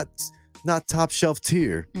not top shelf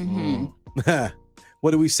tier.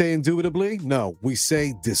 What do we say indubitably? No, we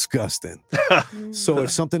say disgusting. So if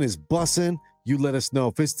something is bussin', you let us know.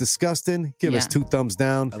 If it's disgusting, give us 2 thumbs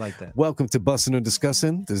down. I like that. Welcome to Bussin' or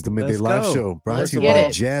Discussin'. This is the Midday Let's Live go. Show. Brought Let's to you get by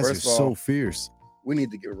it. Jazz. You're First of all, so fierce. We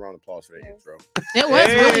need to give a round of applause for that intro. It was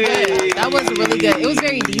really good. That was really good. It was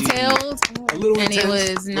very detailed. A little And it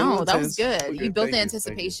intense. was, A little that was intense. good. Okay, You built thank the you,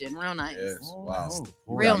 thank you. anticipation. Real nice. Yes. Wow.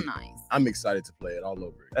 Real Yeah. nice. I'm excited to play it all over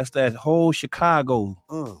again. That's that whole Chicago.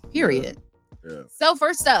 Period. Yeah. So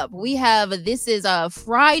first up, we have this is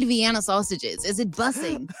fried Vienna sausages. Is it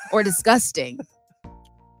bussing or disgusting?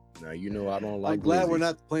 Now you know I don't like. I'm glad we're glizzies.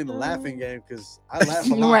 not playing the laughing game because I laugh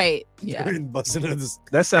a lot. Right. Yeah. during Bussin' or Dis-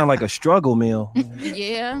 That sounds like a struggle meal.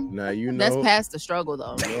 Yeah. Now you know. That's past the struggle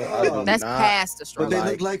though. No, That's not. past the But struggle.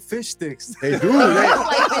 they look like fish sticks. They do.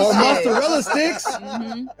 like Or fish mozzarella sticks.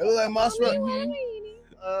 Mhm. They look like mozzarella.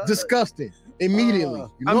 Mhm. Disgusting. Immediately.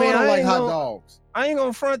 You know I mean, I don't I like ain't hot gonna- dogs. I ain't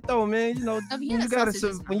gonna front though, man. You know, A when Vienna you gotta sausage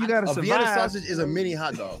is when you not gotta A Vienna survive. sausage is a mini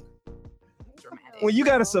hot dog. When you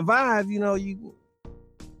gotta survive, you know you.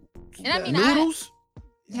 And I mean, Noodles.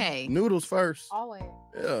 hey, Noodles first. Always.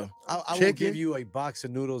 Yeah. I will Chicken. give you a box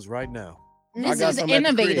of noodles right now. this got is some at the crib.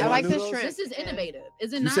 innovative. I like the Noodles? shrimp. This is innovative.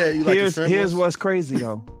 Is it You not? said you like the Here's shrimp here's ones? what's crazy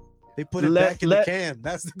though. They put it Let- back in let- the can.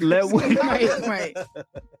 That's the let crazy- right.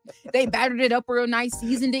 They battered it up real nice,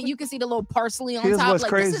 seasoned it. You can see the little parsley on Here's top. what's Like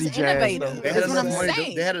crazy, this is Jazz, innovative. though. They had, That's what enough I'm money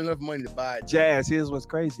saying. they had enough money to buy it. Jazz, here's what's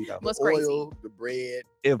crazy though. What's the crazy? oil, the bread.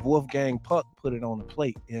 If Wolfgang Puck put it on the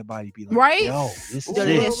plate, everybody be like, Right? Yo, this is Well,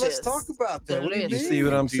 it. Delicious. let's talk about that. What do you Delicious. You mean? see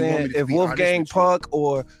what I'm Do you want me saying? to If be honest Wolfgang with you? Puck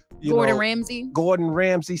or you Gordon know, Ramsay. Gordon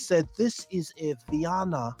Ramsay said this is a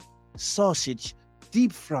Vienna sausage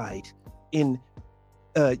deep fried in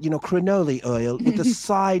canola oil with a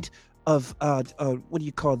side of what do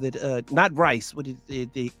you call it? Not rice. What is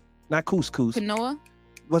the not couscous? Quinoa.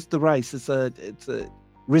 What's the rice? It's a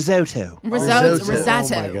risotto. Risotto.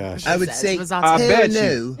 Risotto. Oh my gosh. I would say Risotto. I bet you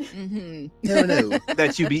no. Mm-hmm. Hell no.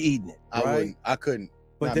 that you be eating it. I Right. wouldn't. I couldn't.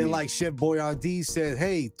 But Not then, me. like Chef Boyardee said,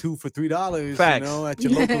 hey, 2 for $3, Facts. you know, at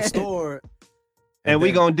your local store. And we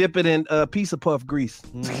then- gonna dip it in pizza puff grease.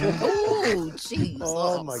 Mhm. Oh, jeez.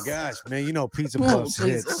 Oh my gosh, man! You know pizza Oh, puffs hit,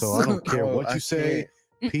 Jesus. so I don't care Oh, what I you say.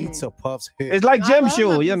 can't. Pizza puffs hit. It's like I Jim love my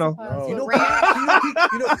Shul, you pizza know. puffs Oh. with You know, ranch.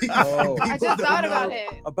 Oh. I just thought about it.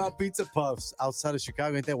 about pizza puffs outside of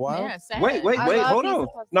Chicago. Ain't that wild? Yeah, sad. Wait, I love hold pizza on.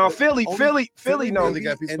 puffs. No, Philly, Only Philly, no. maybe,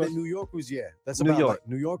 got pizza and puffs? then New Yorkers, yeah, that's New about York. it.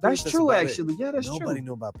 New Yorkers, That's true, about it. actually. Yeah, that's Nobody true.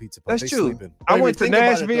 know about pizza puffs. That's They true. sleeping. I Don't went to even think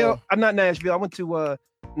about it, Nashville. though. Not Nashville. I went to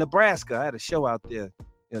Nebraska. I had a show out there.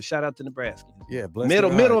 You know, shout out to Nebraska. Yeah, bless Middle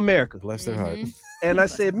their heart. America. Bless their heart. Mhm. And I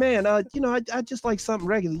said, man, I just like something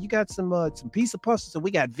regular. You got some pizza puffs? So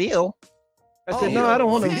we got veal. I said, no, I don't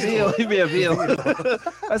want a veal. Give me a veal.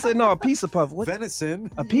 I said, no, a pizza puff. What? Venison.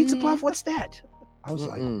 A pizza puff? What's that? I was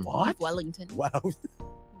Mm-mm. like, what? Wellington. Wow.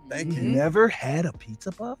 Thank You you. never had a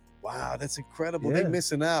pizza puff? Wow, that's incredible. Yeah. They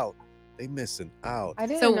missing out. They missing out. I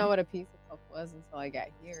didn't So- know what a pizza puff was until I got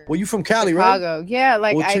here. Well, you from Cali, right? Chicago. Yeah,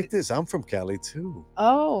 like Well, I. check this. I'm from Cali too.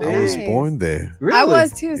 Oh, I was nice. born there, Really? I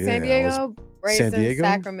was too. Yeah, San I Diego, raised San Diego?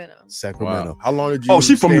 in Sacramento. Sacramento. Wow. How long did you? Oh,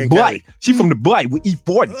 she from stay the in Cali? Blight. She from the Blight with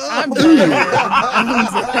E40. I'm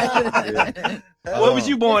Yeah. What was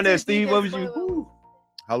you born at, Steve? What was you?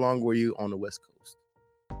 How long were you on the West Coast?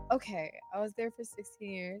 Okay, I was there for 16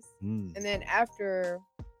 years, Mm, and then after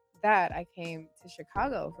that, I came to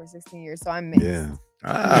Chicago for 16 years. So I'm mixed. yeah.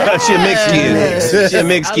 She a mixed kid. She a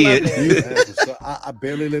mixed I kid. love it. Yeah, so I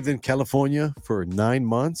barely lived in California for 9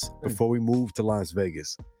 months before we moved to Las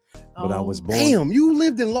Vegas. But I was born. Damn, you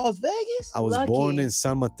lived in Las Vegas? I was born Lucky. in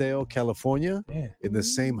San Mateo, California, Yeah. in the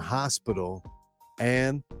same hospital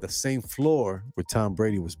and the same floor where Tom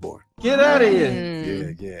Brady was born. Get out of here.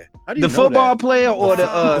 Mm. Yeah, yeah. How do you The know football that? player or the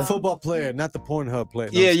The football player, not the Pornhub player.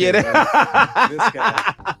 No, Yeah, I'm yeah. just kidding. This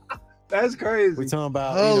guy. That's crazy. We're talking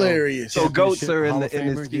about Hilarious. So goats are in Hall the of in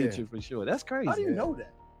this Famer, yeah. future for sure. That's crazy. How do you know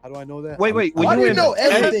that? How do I know that? Wait. Why do you know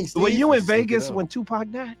everything, Were Steve? you in Just look it Vegas up. when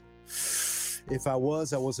Tupac died? If I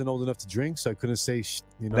wasn't old enough to drink, so I couldn't say.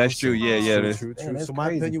 That's true. Yeah, yeah. True, that's- true, Man, true. that's So my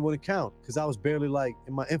crazy. opinion wouldn't count because I was barely like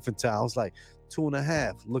in my infantile. I was like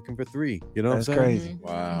 2.5, looking for 3. You know That's what I'm saying? crazy.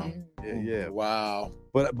 Wow. Yeah, yeah. Wow.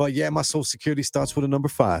 But yeah, my social security starts with a number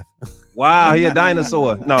 5. Wow, he a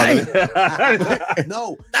dinosaur. No.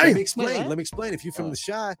 No, let me explain. Let me explain. If you're from the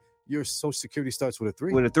Chi, your social security starts with a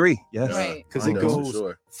 3. With a 3. Yes. Right. Because I it know for goes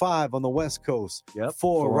sure. 5 on the West Coast, Yep.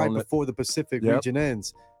 4 4 right on the- before the Pacific Yep. region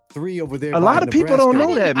ends, 3 over there. A lot of people don't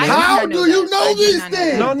know that, man. How do you know these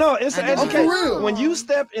things? No, it's an for education. real. When you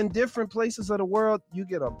step in different places of the world, you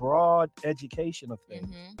get a broad education of things.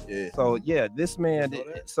 Yeah. So yeah, this man.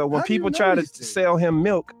 So when How do you people know try to these things? sell him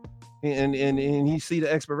milk, and you see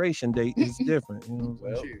the expiration date, it's different. You know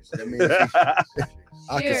what I'm saying? That means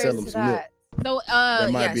I can sell them some milk. So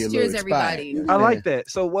might be a yes, little cheers expired. everybody. I like that.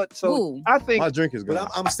 So what? So Ooh. I think My drink is But gone.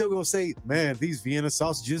 I'm still gonna say, man, these Vienna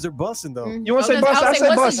sausages are busting though. you want to say bussin'? I say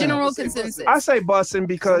what's the bussin'. general consensus? I say bussin'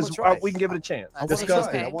 because Someone try it. we can give it a chance. I want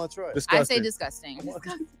Disgusting. I want to try it. I Disgusting. say disgusting. Give it a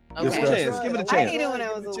Okay. chance. Give it a I chance. ate it when I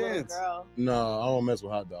was a Give it a little chance. girl. No, I don't mess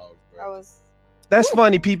with hot dogs, I bro. was. That's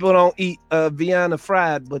funny. People don't eat Vienna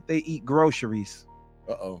fried, but they eat groceries.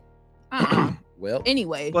 Uh-oh. Well,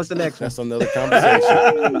 Anyway. What's the next one? that's another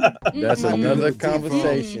conversation. That's Mhm. another Deep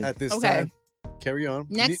conversation. At this Okay. time, carry on.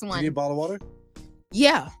 Next you one. need a bottle of water?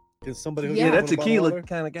 Yeah. Can somebody hook Yeah, you Yeah, up that with a bottle of tequila water?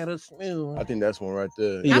 kind of got us smooth. I think that's one right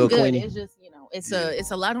there. You I'm know, good. Queenie. It's just,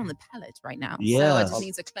 it's a lot on the palate right now. So Yeah. I just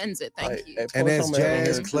need to cleanse it. Thank you. And as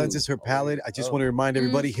Jazz cleanses her palate, I just want to remind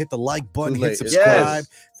everybody, hit the like button, Too hit late. It's subscribe, Yes.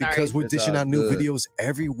 because Sorry. we're It's dishing all out new good. videos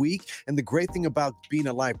every week. And the great thing about being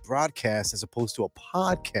a live broadcast as opposed to a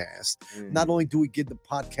podcast, not only do we get the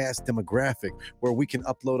podcast demographic where we can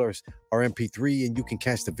upload our MP3 and you can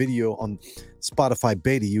catch the video on Spotify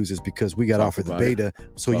beta users because we got Talk offered the about it. beta.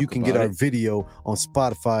 So you Talk can get about our it. video on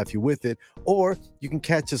Spotify if you're with it, or you can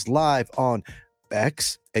catch us live on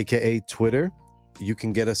X, aka Twitter. You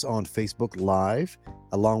can get us on Facebook Live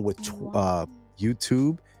along with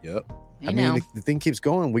YouTube. Yep. I mean, the thing keeps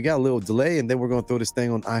going. We got a little delay, and then we're gonna throw this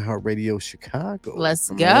thing on iHeartRadio Chicago. Let's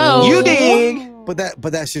go. You dig?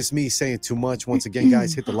 But that's just me saying too much. Once again,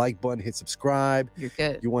 guys, hit the like button, hit subscribe. You're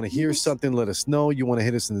good. You want to hear something? Let us know. You want to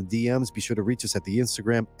hit us in the DMs? Be sure to reach us at the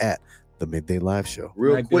Instagram at the Midday Live Show.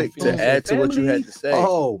 Real Like quick them to add to what you had to say.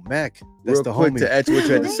 Oh, Mac, that's Real the quick homie. to add to what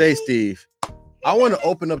you had to say, Steve. I want to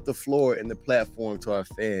open up the floor and the platform to our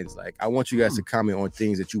fans. Like, I want you guys to comment on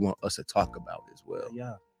things that you want us to talk about as well.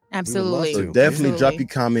 Yeah. Absolutely. So definitely drop your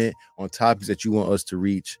comment on topics that you want us to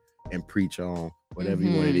reach and preach on, whatever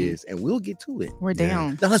you want it is, and we'll get to it. We're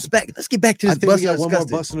down. Now let's get back to I this. think we Bustin' got one more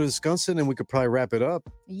Disgusting. busting or discussing, and we could probably wrap it up.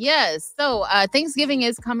 Yes. So Thanksgiving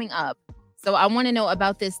is coming up. So I want to know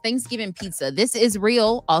about this Thanksgiving pizza. This is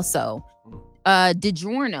real also.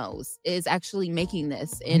 DiGiorno's is actually making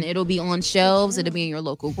this, and it'll be on shelves. It'll be in your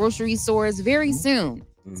local grocery stores very soon.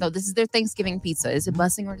 So this is their Thanksgiving pizza. Is it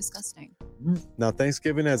busting or disgusting? Now,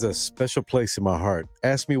 Thanksgiving has a special place in my heart.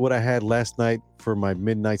 Ask me what I had last night for my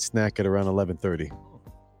midnight snack at around 11:30.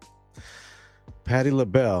 Patti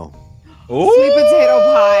LaBelle. Sweet potato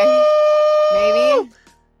pie. Maybe.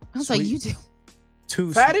 I was like, you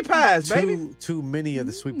do. Patty pies, baby. Too many of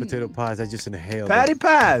the sweet potato pies. I just inhaled. Patty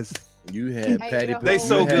pies. You had Patty. They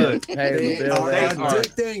so good. Patty They LaBelle are last night.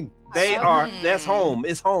 addicting. They are. That's home.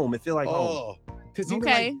 It's home. It feel like home. Oh, because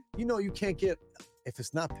Okay. you can't get, if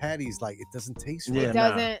it's not patties, like it doesn't taste right. Yeah, It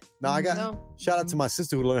doesn't. Now I got No. shout out to my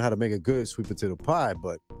sister who learned how to make a good sweet potato pie,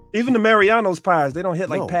 but Even the Mariano's pies, they don't hit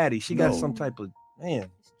like No, Patty. She got no. some type of man.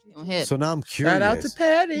 Don't hit. so now I'm curious. Shout out to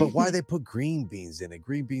Patty. But why they put green beans in it?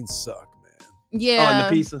 Green beans suck, man. Yeah. Oh, and the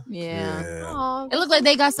pizza. Yeah. Aw, It looked like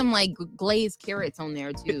they got some like glazed carrots on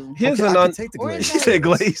there too. Here's Okay, an I un. can take the Or glaze. is She said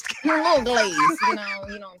glazed. A little glazed, you know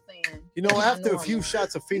what I'm saying? You know, Not after a normal. few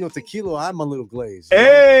shots of Fino tequila, I'm a little glazed.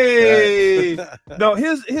 Hey. No,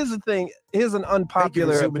 here's the thing. Here's an Thank you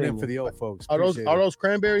unpopular for zooming in opinion. for the old folks. Are Appreciate it. those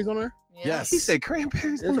cranberries on there? Yeah. Yes. He said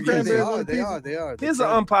cranberries on the Yeah, Yeah, they cranberries. are. on the They pizza. are. They are. Here's an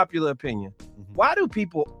unpopular opinion. Why do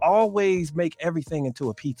people always make everything into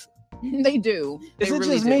a pizza? They do. Is They it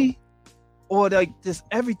really just do. me? Or like just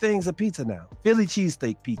everything's a pizza now? Philly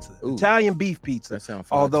cheesesteak pizza, Ooh. Italian beef pizza. That sounds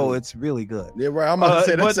fine. Although too. it's really good. Yeah, right. I'm about to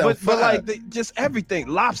say that but sounds fine. like just everything.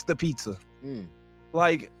 Lobster pizza. Mm.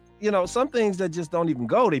 Like, some things that just don't even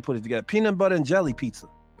go, they put it together. Peanut butter and jelly pizza.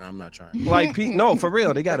 No, I'm not trying. Like, no, for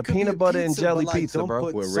real. They got That a could be peanut butter and pizza, jelly but, like, pizza, don't bro.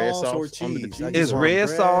 put With red sauce or sauce under the cheese. cheese. I It's just want red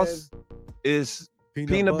bread, sauce. It's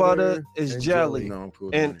peanut butter, it's and jelly. No, I'm cool.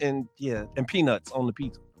 and peanuts on the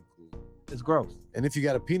pizza. It's gross. And if you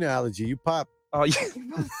got a peanut allergy, you pop. Oh yeah.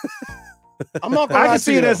 I'm not gonna I lie can to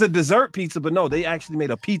see you, it as though. a dessert pizza, but no, they actually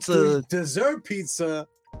made a pizza. Dessert pizza.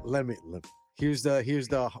 Here's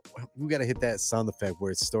the we gotta hit that sound effect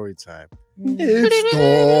where it's story time. It's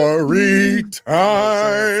story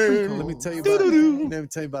time. Let me tell you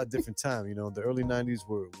about a different time. You know, the early 90s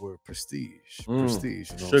were prestige. You know what I'm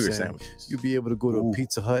Sugar saying? sandwiches. You'd be able to go to a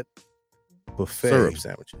Pizza Hut buffet, Syrup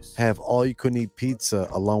sandwiches. have all you could eat pizza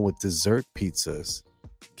along with dessert pizzas.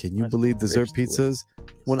 Can you believe dessert pizzas?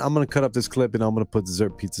 When I'm gonna cut up this clip and I'm gonna put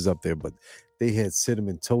dessert pizzas up there, but they had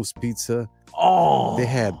cinnamon toast pizza, Oh, They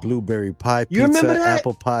had blueberry pie pizza, You remember that?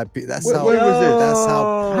 apple pie pizza. That's Where how. was this? That's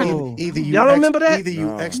how. Either you Y'all don't remember that? Either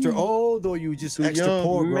you extra old or you just Too extra young.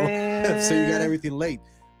 poor, bro. So you got Man. everything late.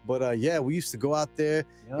 But yeah, we used to go out there.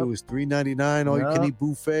 Yep. It was $3.99 all you can Yep. eat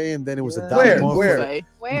buffet, and then it was Yeah. $1 Where? more. Where?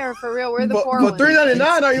 Where for real? We're the But poor for ones.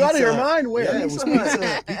 $3.99, are you out of your Pizza. mind? Where? Yeah, it was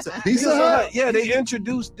pizza. Pizza Hut? Yeah, they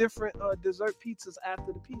introduced different dessert pizzas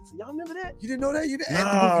after the pizza. Y'all remember that? You didn't know that? You didn't.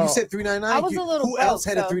 No. You said $3.99. I was a little Who else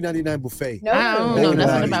broke, had a so- $3.99 buffet? No, I don't know nothing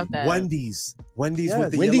Nobody. about that. Wendy's Yes.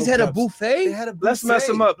 with the Wendy's yellow had a cups. buffet? They had a buffet. Let's mess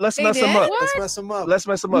them up. Let's They mess them did? up. Let's mess them up. Let's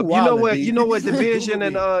mess them You up. You know wildin', what? B. You know what division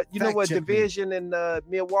in Fact Division check me. in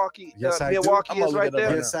Milwaukee? Yes, I do. Milwaukee I'm gonna is look right it up there.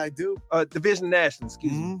 right Yes, I do. Division National.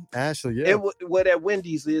 Excuse me. Ashley, yeah. Where that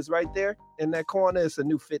Wendy's is right there in that corner. It's a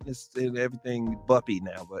new fitness and everything buppy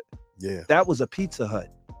now, but Yeah. that was a Pizza Hut,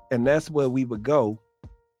 and that's where we would go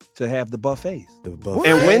to have the buffets. The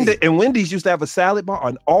buffet. And Wendy's used to have a salad bar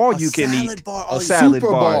on all you can eat. Bar, A salad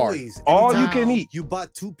super bar. bar. All you Wow. can eat. You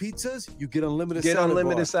bought 2 pizzas, you get unlimited Get salad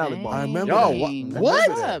unlimited bar. salad bar. I remember Yo, that. what?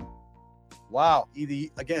 Remember that. Wow. Either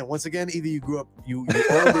either you grew up you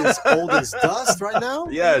old as dust right now,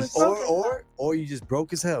 Yes. or you just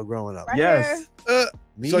broke as hell growing up. Right Yes.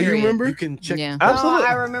 Me, So you period. remember? You can check Yeah. No, Absolutely.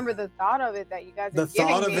 I remember the thought of it that you guys the are giving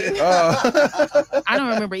thought of me. it. I don't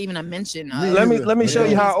remember even a mention of Let me show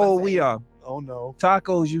you how old we are. Oh no.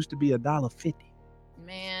 Tacos used to be $1.50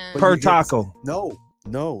 man. But per you get- taco.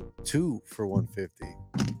 No, 2 for $1.50.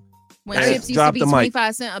 When Hey, chips used to drop be the mic.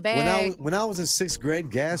 25 cents a bag. When I was in 6th grade,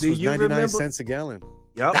 gas Do was you 99 remember- cents a gallon.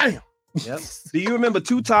 Yep. Damn. Yep. Do you remember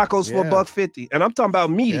 2 tacos for Yeah. $1.50? And I'm talking about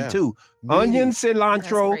meaty Yeah. too. Meaty. Onion, That's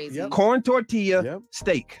cilantro, crazy. Yep. corn tortilla, Yep.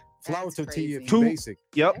 steak. Flour That's tortilla if crazy. you Two- basic.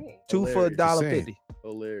 Yep. Hey. 2 for Hilarious. $1.50.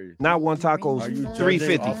 Hilarious. Now one taco's Are you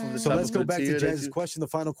 $3.50. judging off of the So type let's of go back to tortilla that Jazz's you- question, the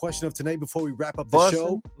final question of tonight before we wrap up the Bussin'.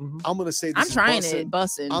 show. Mhm. I'm gonna say this I'm is trying bussin'. it,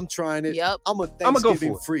 bussin'. I'm trying it. Yep. I'm a I'ma go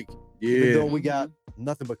Thanksgiving for it. freak. Even Yeah. though we got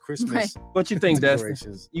nothing but Christmas Right. What you think, Destin?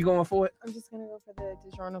 decorations. You going for it? I'm just gonna go for the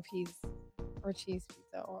DiGiorno piece or cheese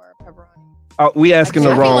pizza or pepperoni. Oh, we asking I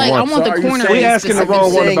the feel wrong like I one. want the are you corner saying- We asking the are you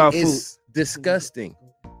wrong one saying about it's disgusting?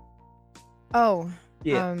 Oh,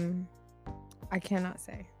 Yeah. I cannot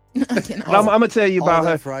say. I'm gonna tell you about All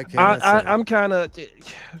that her. for I cannot say. I'm kind of.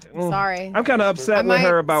 Sorry. I'm kind of I upset with might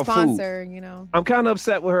her about food. sponsor, you know. I'm kind of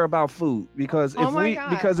upset with her about food because Oh if my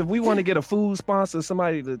God. if we want to get a food sponsor,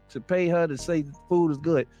 somebody to pay her to say food is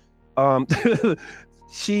good,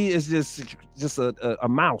 she is just a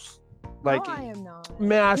mouse. Like, no, I am not.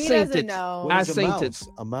 man, I He saint doesn't it. know. What I is a saint it. mouse?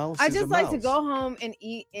 A mouse. I is a just like to mouse. go home and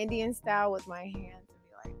eat Indian style with my hands and be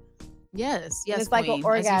like, Yes, and yes, it's like queen, an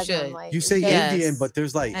orgasm. as you should. Like, You it's say just- Yes. Indian, but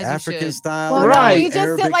there's like As you African should. style, Well, Right. no, you just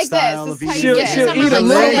Arabic sit like style this. of This is how eating. you She'll- get. she'll Something eat a like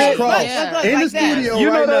little this. bit. Look, Yeah. look In like the that. studio You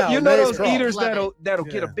know right the, now. you know legs those crossed. eaters Love that'll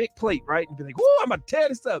get a Yeah. big plate, right? And be like, "Whoa, I'm gonna tear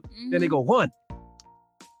this up." Then they go 1,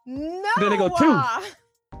 No. Then they go 2.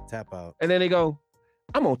 Tap out. and then they go,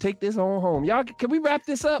 "I'm gonna take this on home." Y'all, can we wrap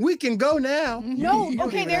this up? We can go now. No, You don't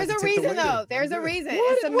okay, even there's have a to tip the reason waiter. though. There's a I'm good. reason.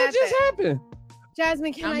 It's a What method. just happened?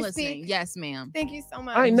 Jasmine, can I'm I listening. speak? Yes, ma'am. Thank you so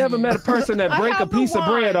much. I ain't never met a person that I break a have the piece of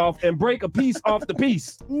bread wine. off and break a piece off the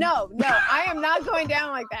piece. No, I am not going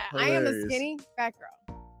down like that. I am a Hilarious. skinny fat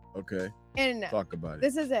girl. Okay, And talk about it.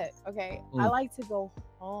 this is it. Okay. I like to go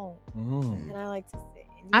home and I like to sit.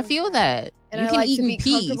 in I the feel sun. that. And You I can like eat to in be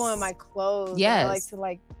peace. comfortable in my clothes. and I Yes. like to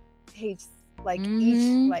like taste like Mhm.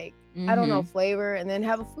 each like I don't know Mhm. flavor and then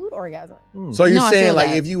have a food orgasm. So you're No, I saying feel like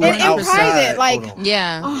that. if you In, went in outside, private, like Hold on.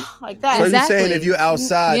 Yeah. oh, like that. so you're saying Exactly. if you're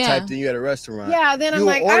outside Yeah. type thing, you at a restaurant. Yeah, then I'm You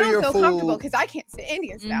like, I order don't your feel comfortable food. because I can't sit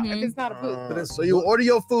Indian style if Mhm. it's not a food. So you order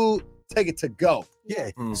your food, take it to go. Yeah.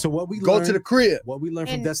 Mm. So what we Go learned, to the crib what we learned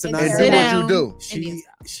from And- Destined and and do Sit what down. you do. Indian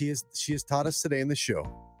she has taught us today in the show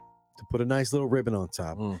to put a nice little ribbon on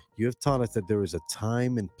top. You have taught us that there is a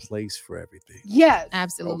time and place for everything. Yes,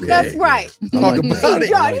 Absolutely. that's right. I like about that.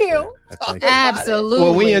 it. I like John Hill. that. I like that. Absolutely.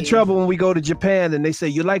 Well, we in trouble when we go to Japan and they say,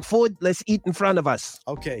 "You like food? Let's eat in front of us."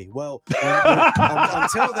 Okay, well,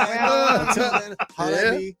 until then, holla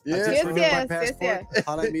at me. Yeah. I just Yes, renewed my yes, passport.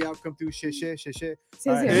 Holla at me. I'll come through. Shit. Says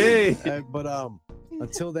All right. here. Hey. But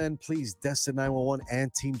until then, please, Destin 911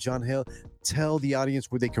 and Team John Hill, tell the audience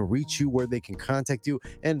where they can reach you, where they can contact you,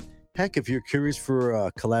 and heck, if you're curious for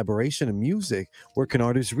collaboration in music, where can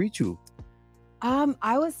artists reach you?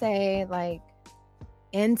 I would say like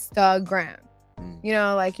Instagram. You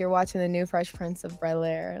know, like you're watching the new Fresh Prince of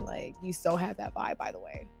Bel-Air. Like you still have that vibe, by the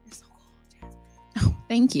way. You're so cool, Jasmine.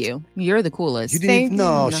 Thank you. You're the coolest. You didn't Thank even,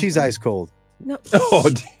 no, you. she's ice cold. No.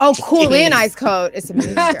 Oh, Cool and ice cold. It's a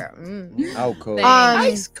mixture. Mm. Out cold.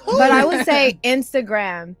 Thanks. But I would say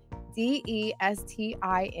Instagram,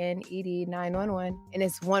 DESTINED 911, and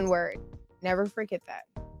it's one word. Never forget that.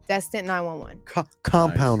 Destined 911.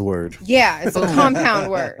 Compound word. Yeah, it's a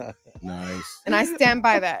compound word. Nice. And I stand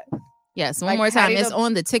by that. Yes, one more time. It's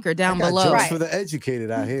on the ticker down below. Jokes for the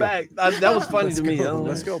educated out here. Fact. That was funny to me.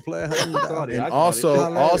 Let's go, player. And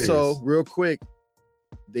also, real quick,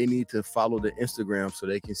 they need to follow the Instagram so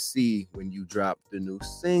they can see when you drop the new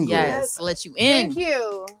single. Yes, let you in.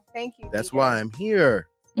 Thank you. That's why I'm here.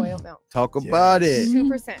 Spoiled milk. Talk about it.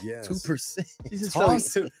 2%. Yes.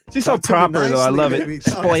 2%. She's so proper, though. I love it.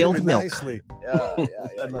 Spoiled milk. Yeah.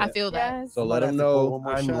 I feel that. Yes. So let them know.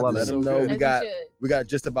 I love Let it. them know As you we got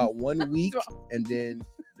just about 1 week, and then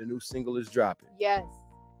the new single is dropping. Yes.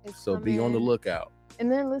 So be on the lookout. And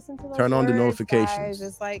then listen to those Turn on the words, notifications. Guys.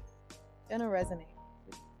 It's like gonna resonate.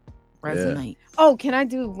 Resonate. Oh, can I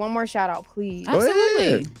do one more shout out, please?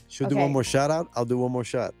 Absolutely. She'll do one more shout out. I'll do one more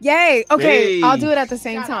shot. Yay. Okay, Hey. I'll do it at the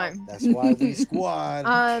same time. That's why we squad.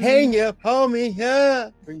 Hang up, homie. Yeah.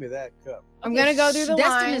 Bring me that cup. I'm gonna go through the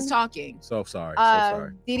Destin line. is talking. So sorry.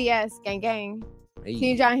 DDS, gang gang. Hey.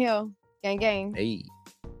 Team John Hill, gang gang. Hey.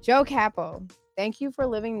 Joe Capo, thank you for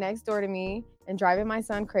living next door to me and driving my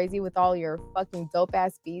son crazy with all your fucking dope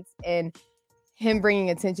ass beats and him bringing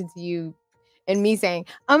attention to you and me saying,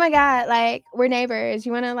 oh my God, like we're neighbors.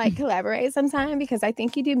 You want to like collaborate sometime? Because I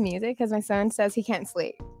think you do music because my son says he can't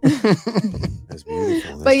sleep. That's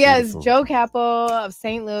beautiful. But yes, Joe Capo of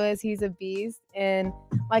St. Louis, he's a beast. And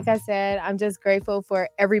like I said, I'm just grateful for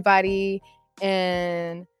everybody.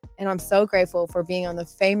 And I'm so grateful for being on the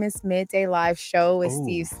famous Midday Live show with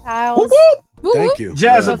Steve Styles. Thank you.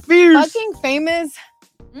 Jazz The of Fierce. fucking famous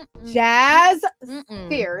Jazz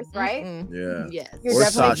Fierce, right? Yeah. Yes. You're Or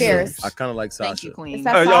definitely Sasha. fierce. I kind of like Sasha. Thank you, Queen. It's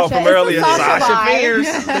that Oh, Sasha, from it's the earlier, Sasha vibe.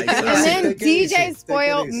 Fierce. And then DJ Take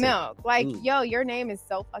Spoiled it easy. Milk. Like, yo, your name is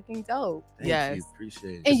so fucking dope. Thank Yes. you.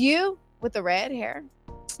 Appreciate it. And you with the red hair.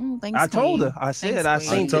 Thanks, I told Queen. her. I said, Thanks, I Queen.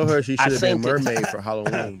 I seen told her she I should have been synced it. mermaid for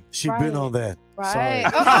Halloween. She been on that. Right. Sorry.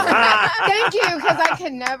 Oh, thank you, because I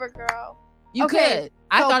can never, girl. You could.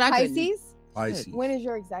 I so thought I could. Pisces? Pisces. When is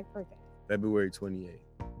your exact birthday? February 28th.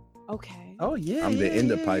 Okay. Oh yeah. I'm the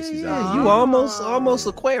end of Pisces. Yeah, you almost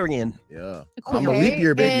Aquarian. Yeah. Okay. I'm a leap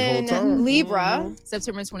year baby And whole time. Libra.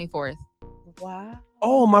 September 24th. Wow.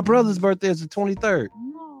 Oh, my brother's birthday is the 23rd.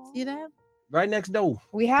 See that? Right next door.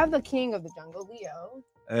 We have the king of the jungle, Leo.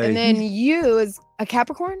 Hey. And then you is a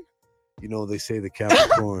Capricorn? You know, they say the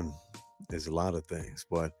Capricorn is a lot of things,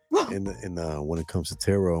 but when it comes to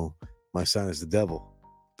tarot, my sign is the devil.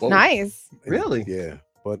 Whoa. Nice. Really? Yeah.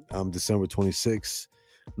 But I'm December 26th.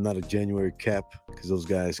 I'm not a January cap because those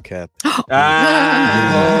guys cap.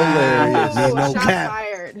 Hilarious. Yeah, no shots cap.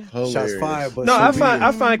 fired. Shots fired. But No, so I be find it.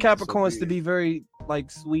 I find Capricorns to be very like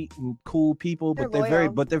sweet and cool people, but They're they're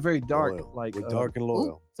loyal. very dark. Loyal. Like We're dark and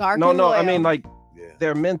loyal. Dark no, and no, I loyal. mean like Yeah.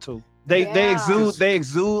 they're mental. They Yeah. they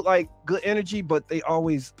exude like good energy, but they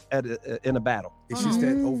always in a battle. It's just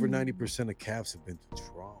that over 90% of caps have been through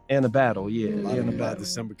trauma. In a battle, yeah. A lot In a of battle.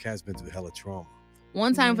 December cats been through hella trauma.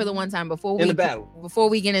 One time for the one time before In we the battle. before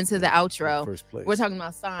we get into the outro. First place. We're talking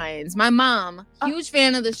about signs. My mom, huge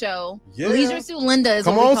fan of the show. Yeah. Leisure Sue Linda is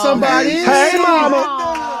Come what we on, call somebody. her. Hey, mama.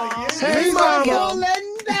 Aw. Hey, She's a mama. Scorpio.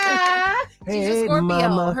 She's a Hey, Scorpio.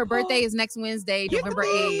 mama. Her birthday is next Wednesday, November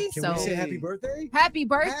 8th. Can So we say happy birthday? happy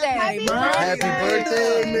birthday, Happy Mom. Happy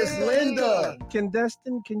birthday, Miss Linda. Can you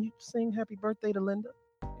sing happy birthday to Linda?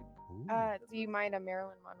 Do you mind a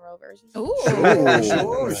Marilyn Monroe version? Ooh,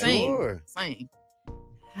 Sure, Sing. sure. Sing.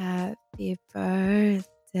 Happy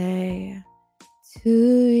birthday to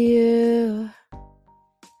you.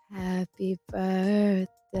 Happy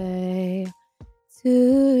birthday to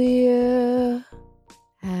you.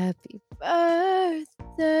 Happy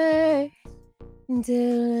birthday,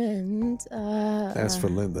 dear Linda. That's for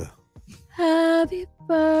Linda. Happy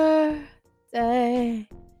birthday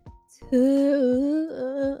to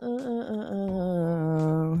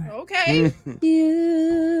Okay.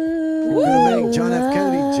 you. We're gonna make John F.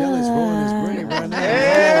 Kennedy jealous, rolling his grave right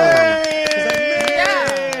now.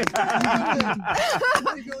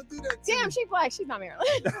 Damn, she black. She's not Maryland.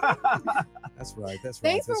 That's right. That's right.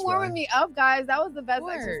 Thanks for that's warming right. me up, guys. That was the best Of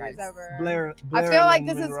exercise course. ever. Blair, I feel like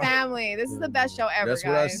this Monroe. is family. This is the best show ever, That's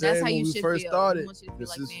what I guys. said That's how when you we should first feel. started. We want you to feel This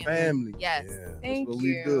like is family. family. Yes. Yeah. Thank what you.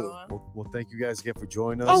 we do. Well, thank you guys again for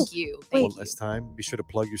joining us. Thank you. Well, Thank you. it's time. Be sure to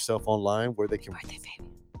plug yourself online where they can. Birthday,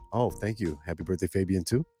 Fabian. Oh, thank you. Happy birthday, Fabian,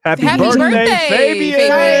 too. Happy Happy birthday, birthday, Fabian. Fabian.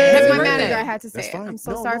 Sorry, Happy that's my birthday. manager. I had to say That's it. fine. I'm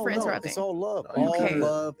so No, sorry no, for no. interrupting. It's all love. Okay. All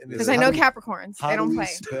love. And Because I know Capricorns. How They don't do we play.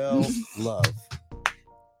 spell love?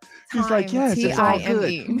 He's like, yes, it's all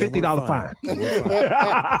good. Time. $50 fine.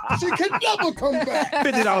 She can never come back.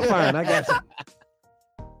 $50 fine. I got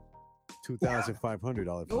you.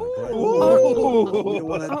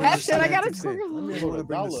 $2,500 fine. That shit, I gotta We don't want to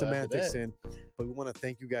bring the semantics in, but we want to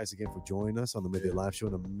thank you guys again for joining us on the Midday Live Show.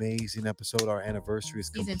 An amazing episode. Our anniversary is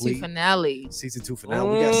complete. Season 2 finale. Season 2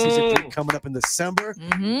 finale. We got season 3 coming up in December.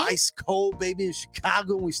 Ice cold, baby, in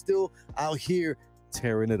Chicago. We still out here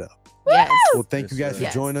tearing it up. Yes. Well, thank you guys for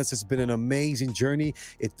joining us. It's been an amazing journey.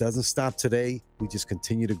 It doesn't stop today. We just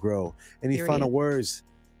continue to grow. Any final words,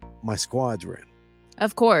 my squadron?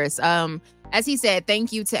 Of course. As he said,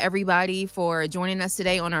 thank you to everybody for joining us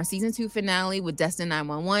today on our season 2 finale with Destined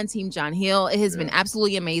 911, Team John Hill. It has been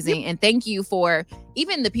absolutely amazing. And thank you for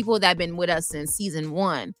even the people that have been with us since season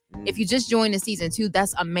 1. If you just joined in season 2,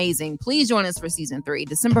 that's amazing. Please join us for season 3.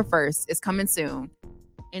 December 1st is coming soon.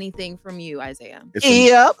 Anything from you, Isaiah? It's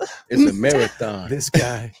a marathon. This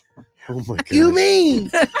guy. Oh my God. You mean?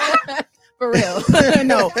 For real.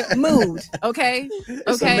 No, mood. Okay.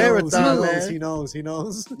 It's a marathon, man. He knows.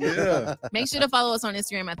 Yeah. Make sure to follow us on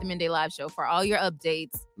Instagram at the Midday Live Show for all your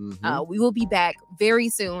updates. We will be back very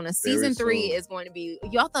soon. Season 3 is going to be.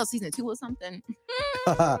 Y'all thought season 2 was something?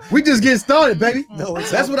 We just getting started, baby. No,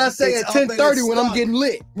 that's what I say at 10:30 when I'm getting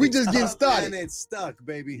lit. We just getting started. And it's stuck,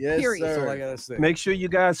 baby. Yes, Period. That's sir. all I gotta say. Make sure you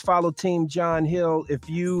guys follow Team John Hill. If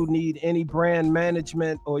you need any brand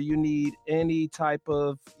management or you need any type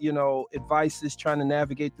of, advices trying to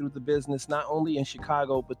navigate through the business, not only in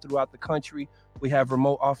Chicago, but throughout the country, we have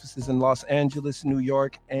remote offices in Los Angeles, New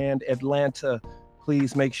York, and Atlanta.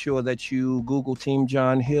 Please make sure that you Google Team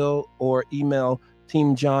John Hill or email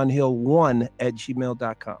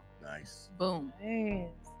teamjohnhill1@gmail.com. Nice. Boom.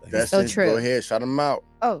 That's so it. true. Go ahead, shout them out.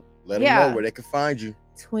 Oh, Let them know where they can find you.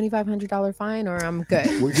 $2,500 fine, or I'm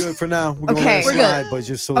good. We're good for now. We're Okay. going to We're slide, good. but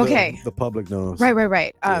just so the public knows.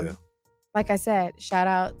 Right. Yeah. Like I said, shout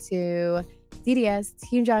out to DDS,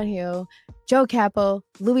 Team John Hill, Joe Capo,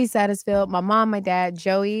 Louis Satterfield, my mom, my dad,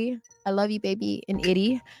 Joey. I love you, baby, and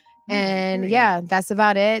Itty. And yeah, that's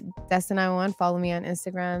about it. Destined 911. Follow me on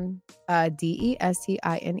Instagram,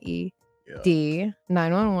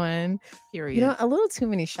 DESTINED911. Period. A little too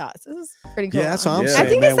many shots. This is pretty cool. Yeah, that's what I'm saying. I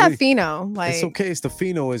think man. it's that Pheno. Like, it's okay. It's the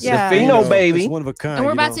Pheno. It's the Pheno, baby. It's one of a kind. And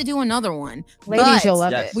we're about to do another one. Ladies, But you'll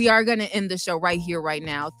love it. we are going to end the show right here, right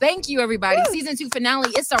now. Thank you, everybody. Season 2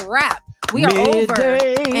 finale. It's a wrap. We are over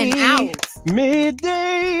and out.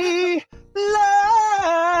 Midday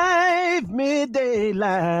Live. Midday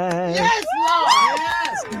Live. Yes!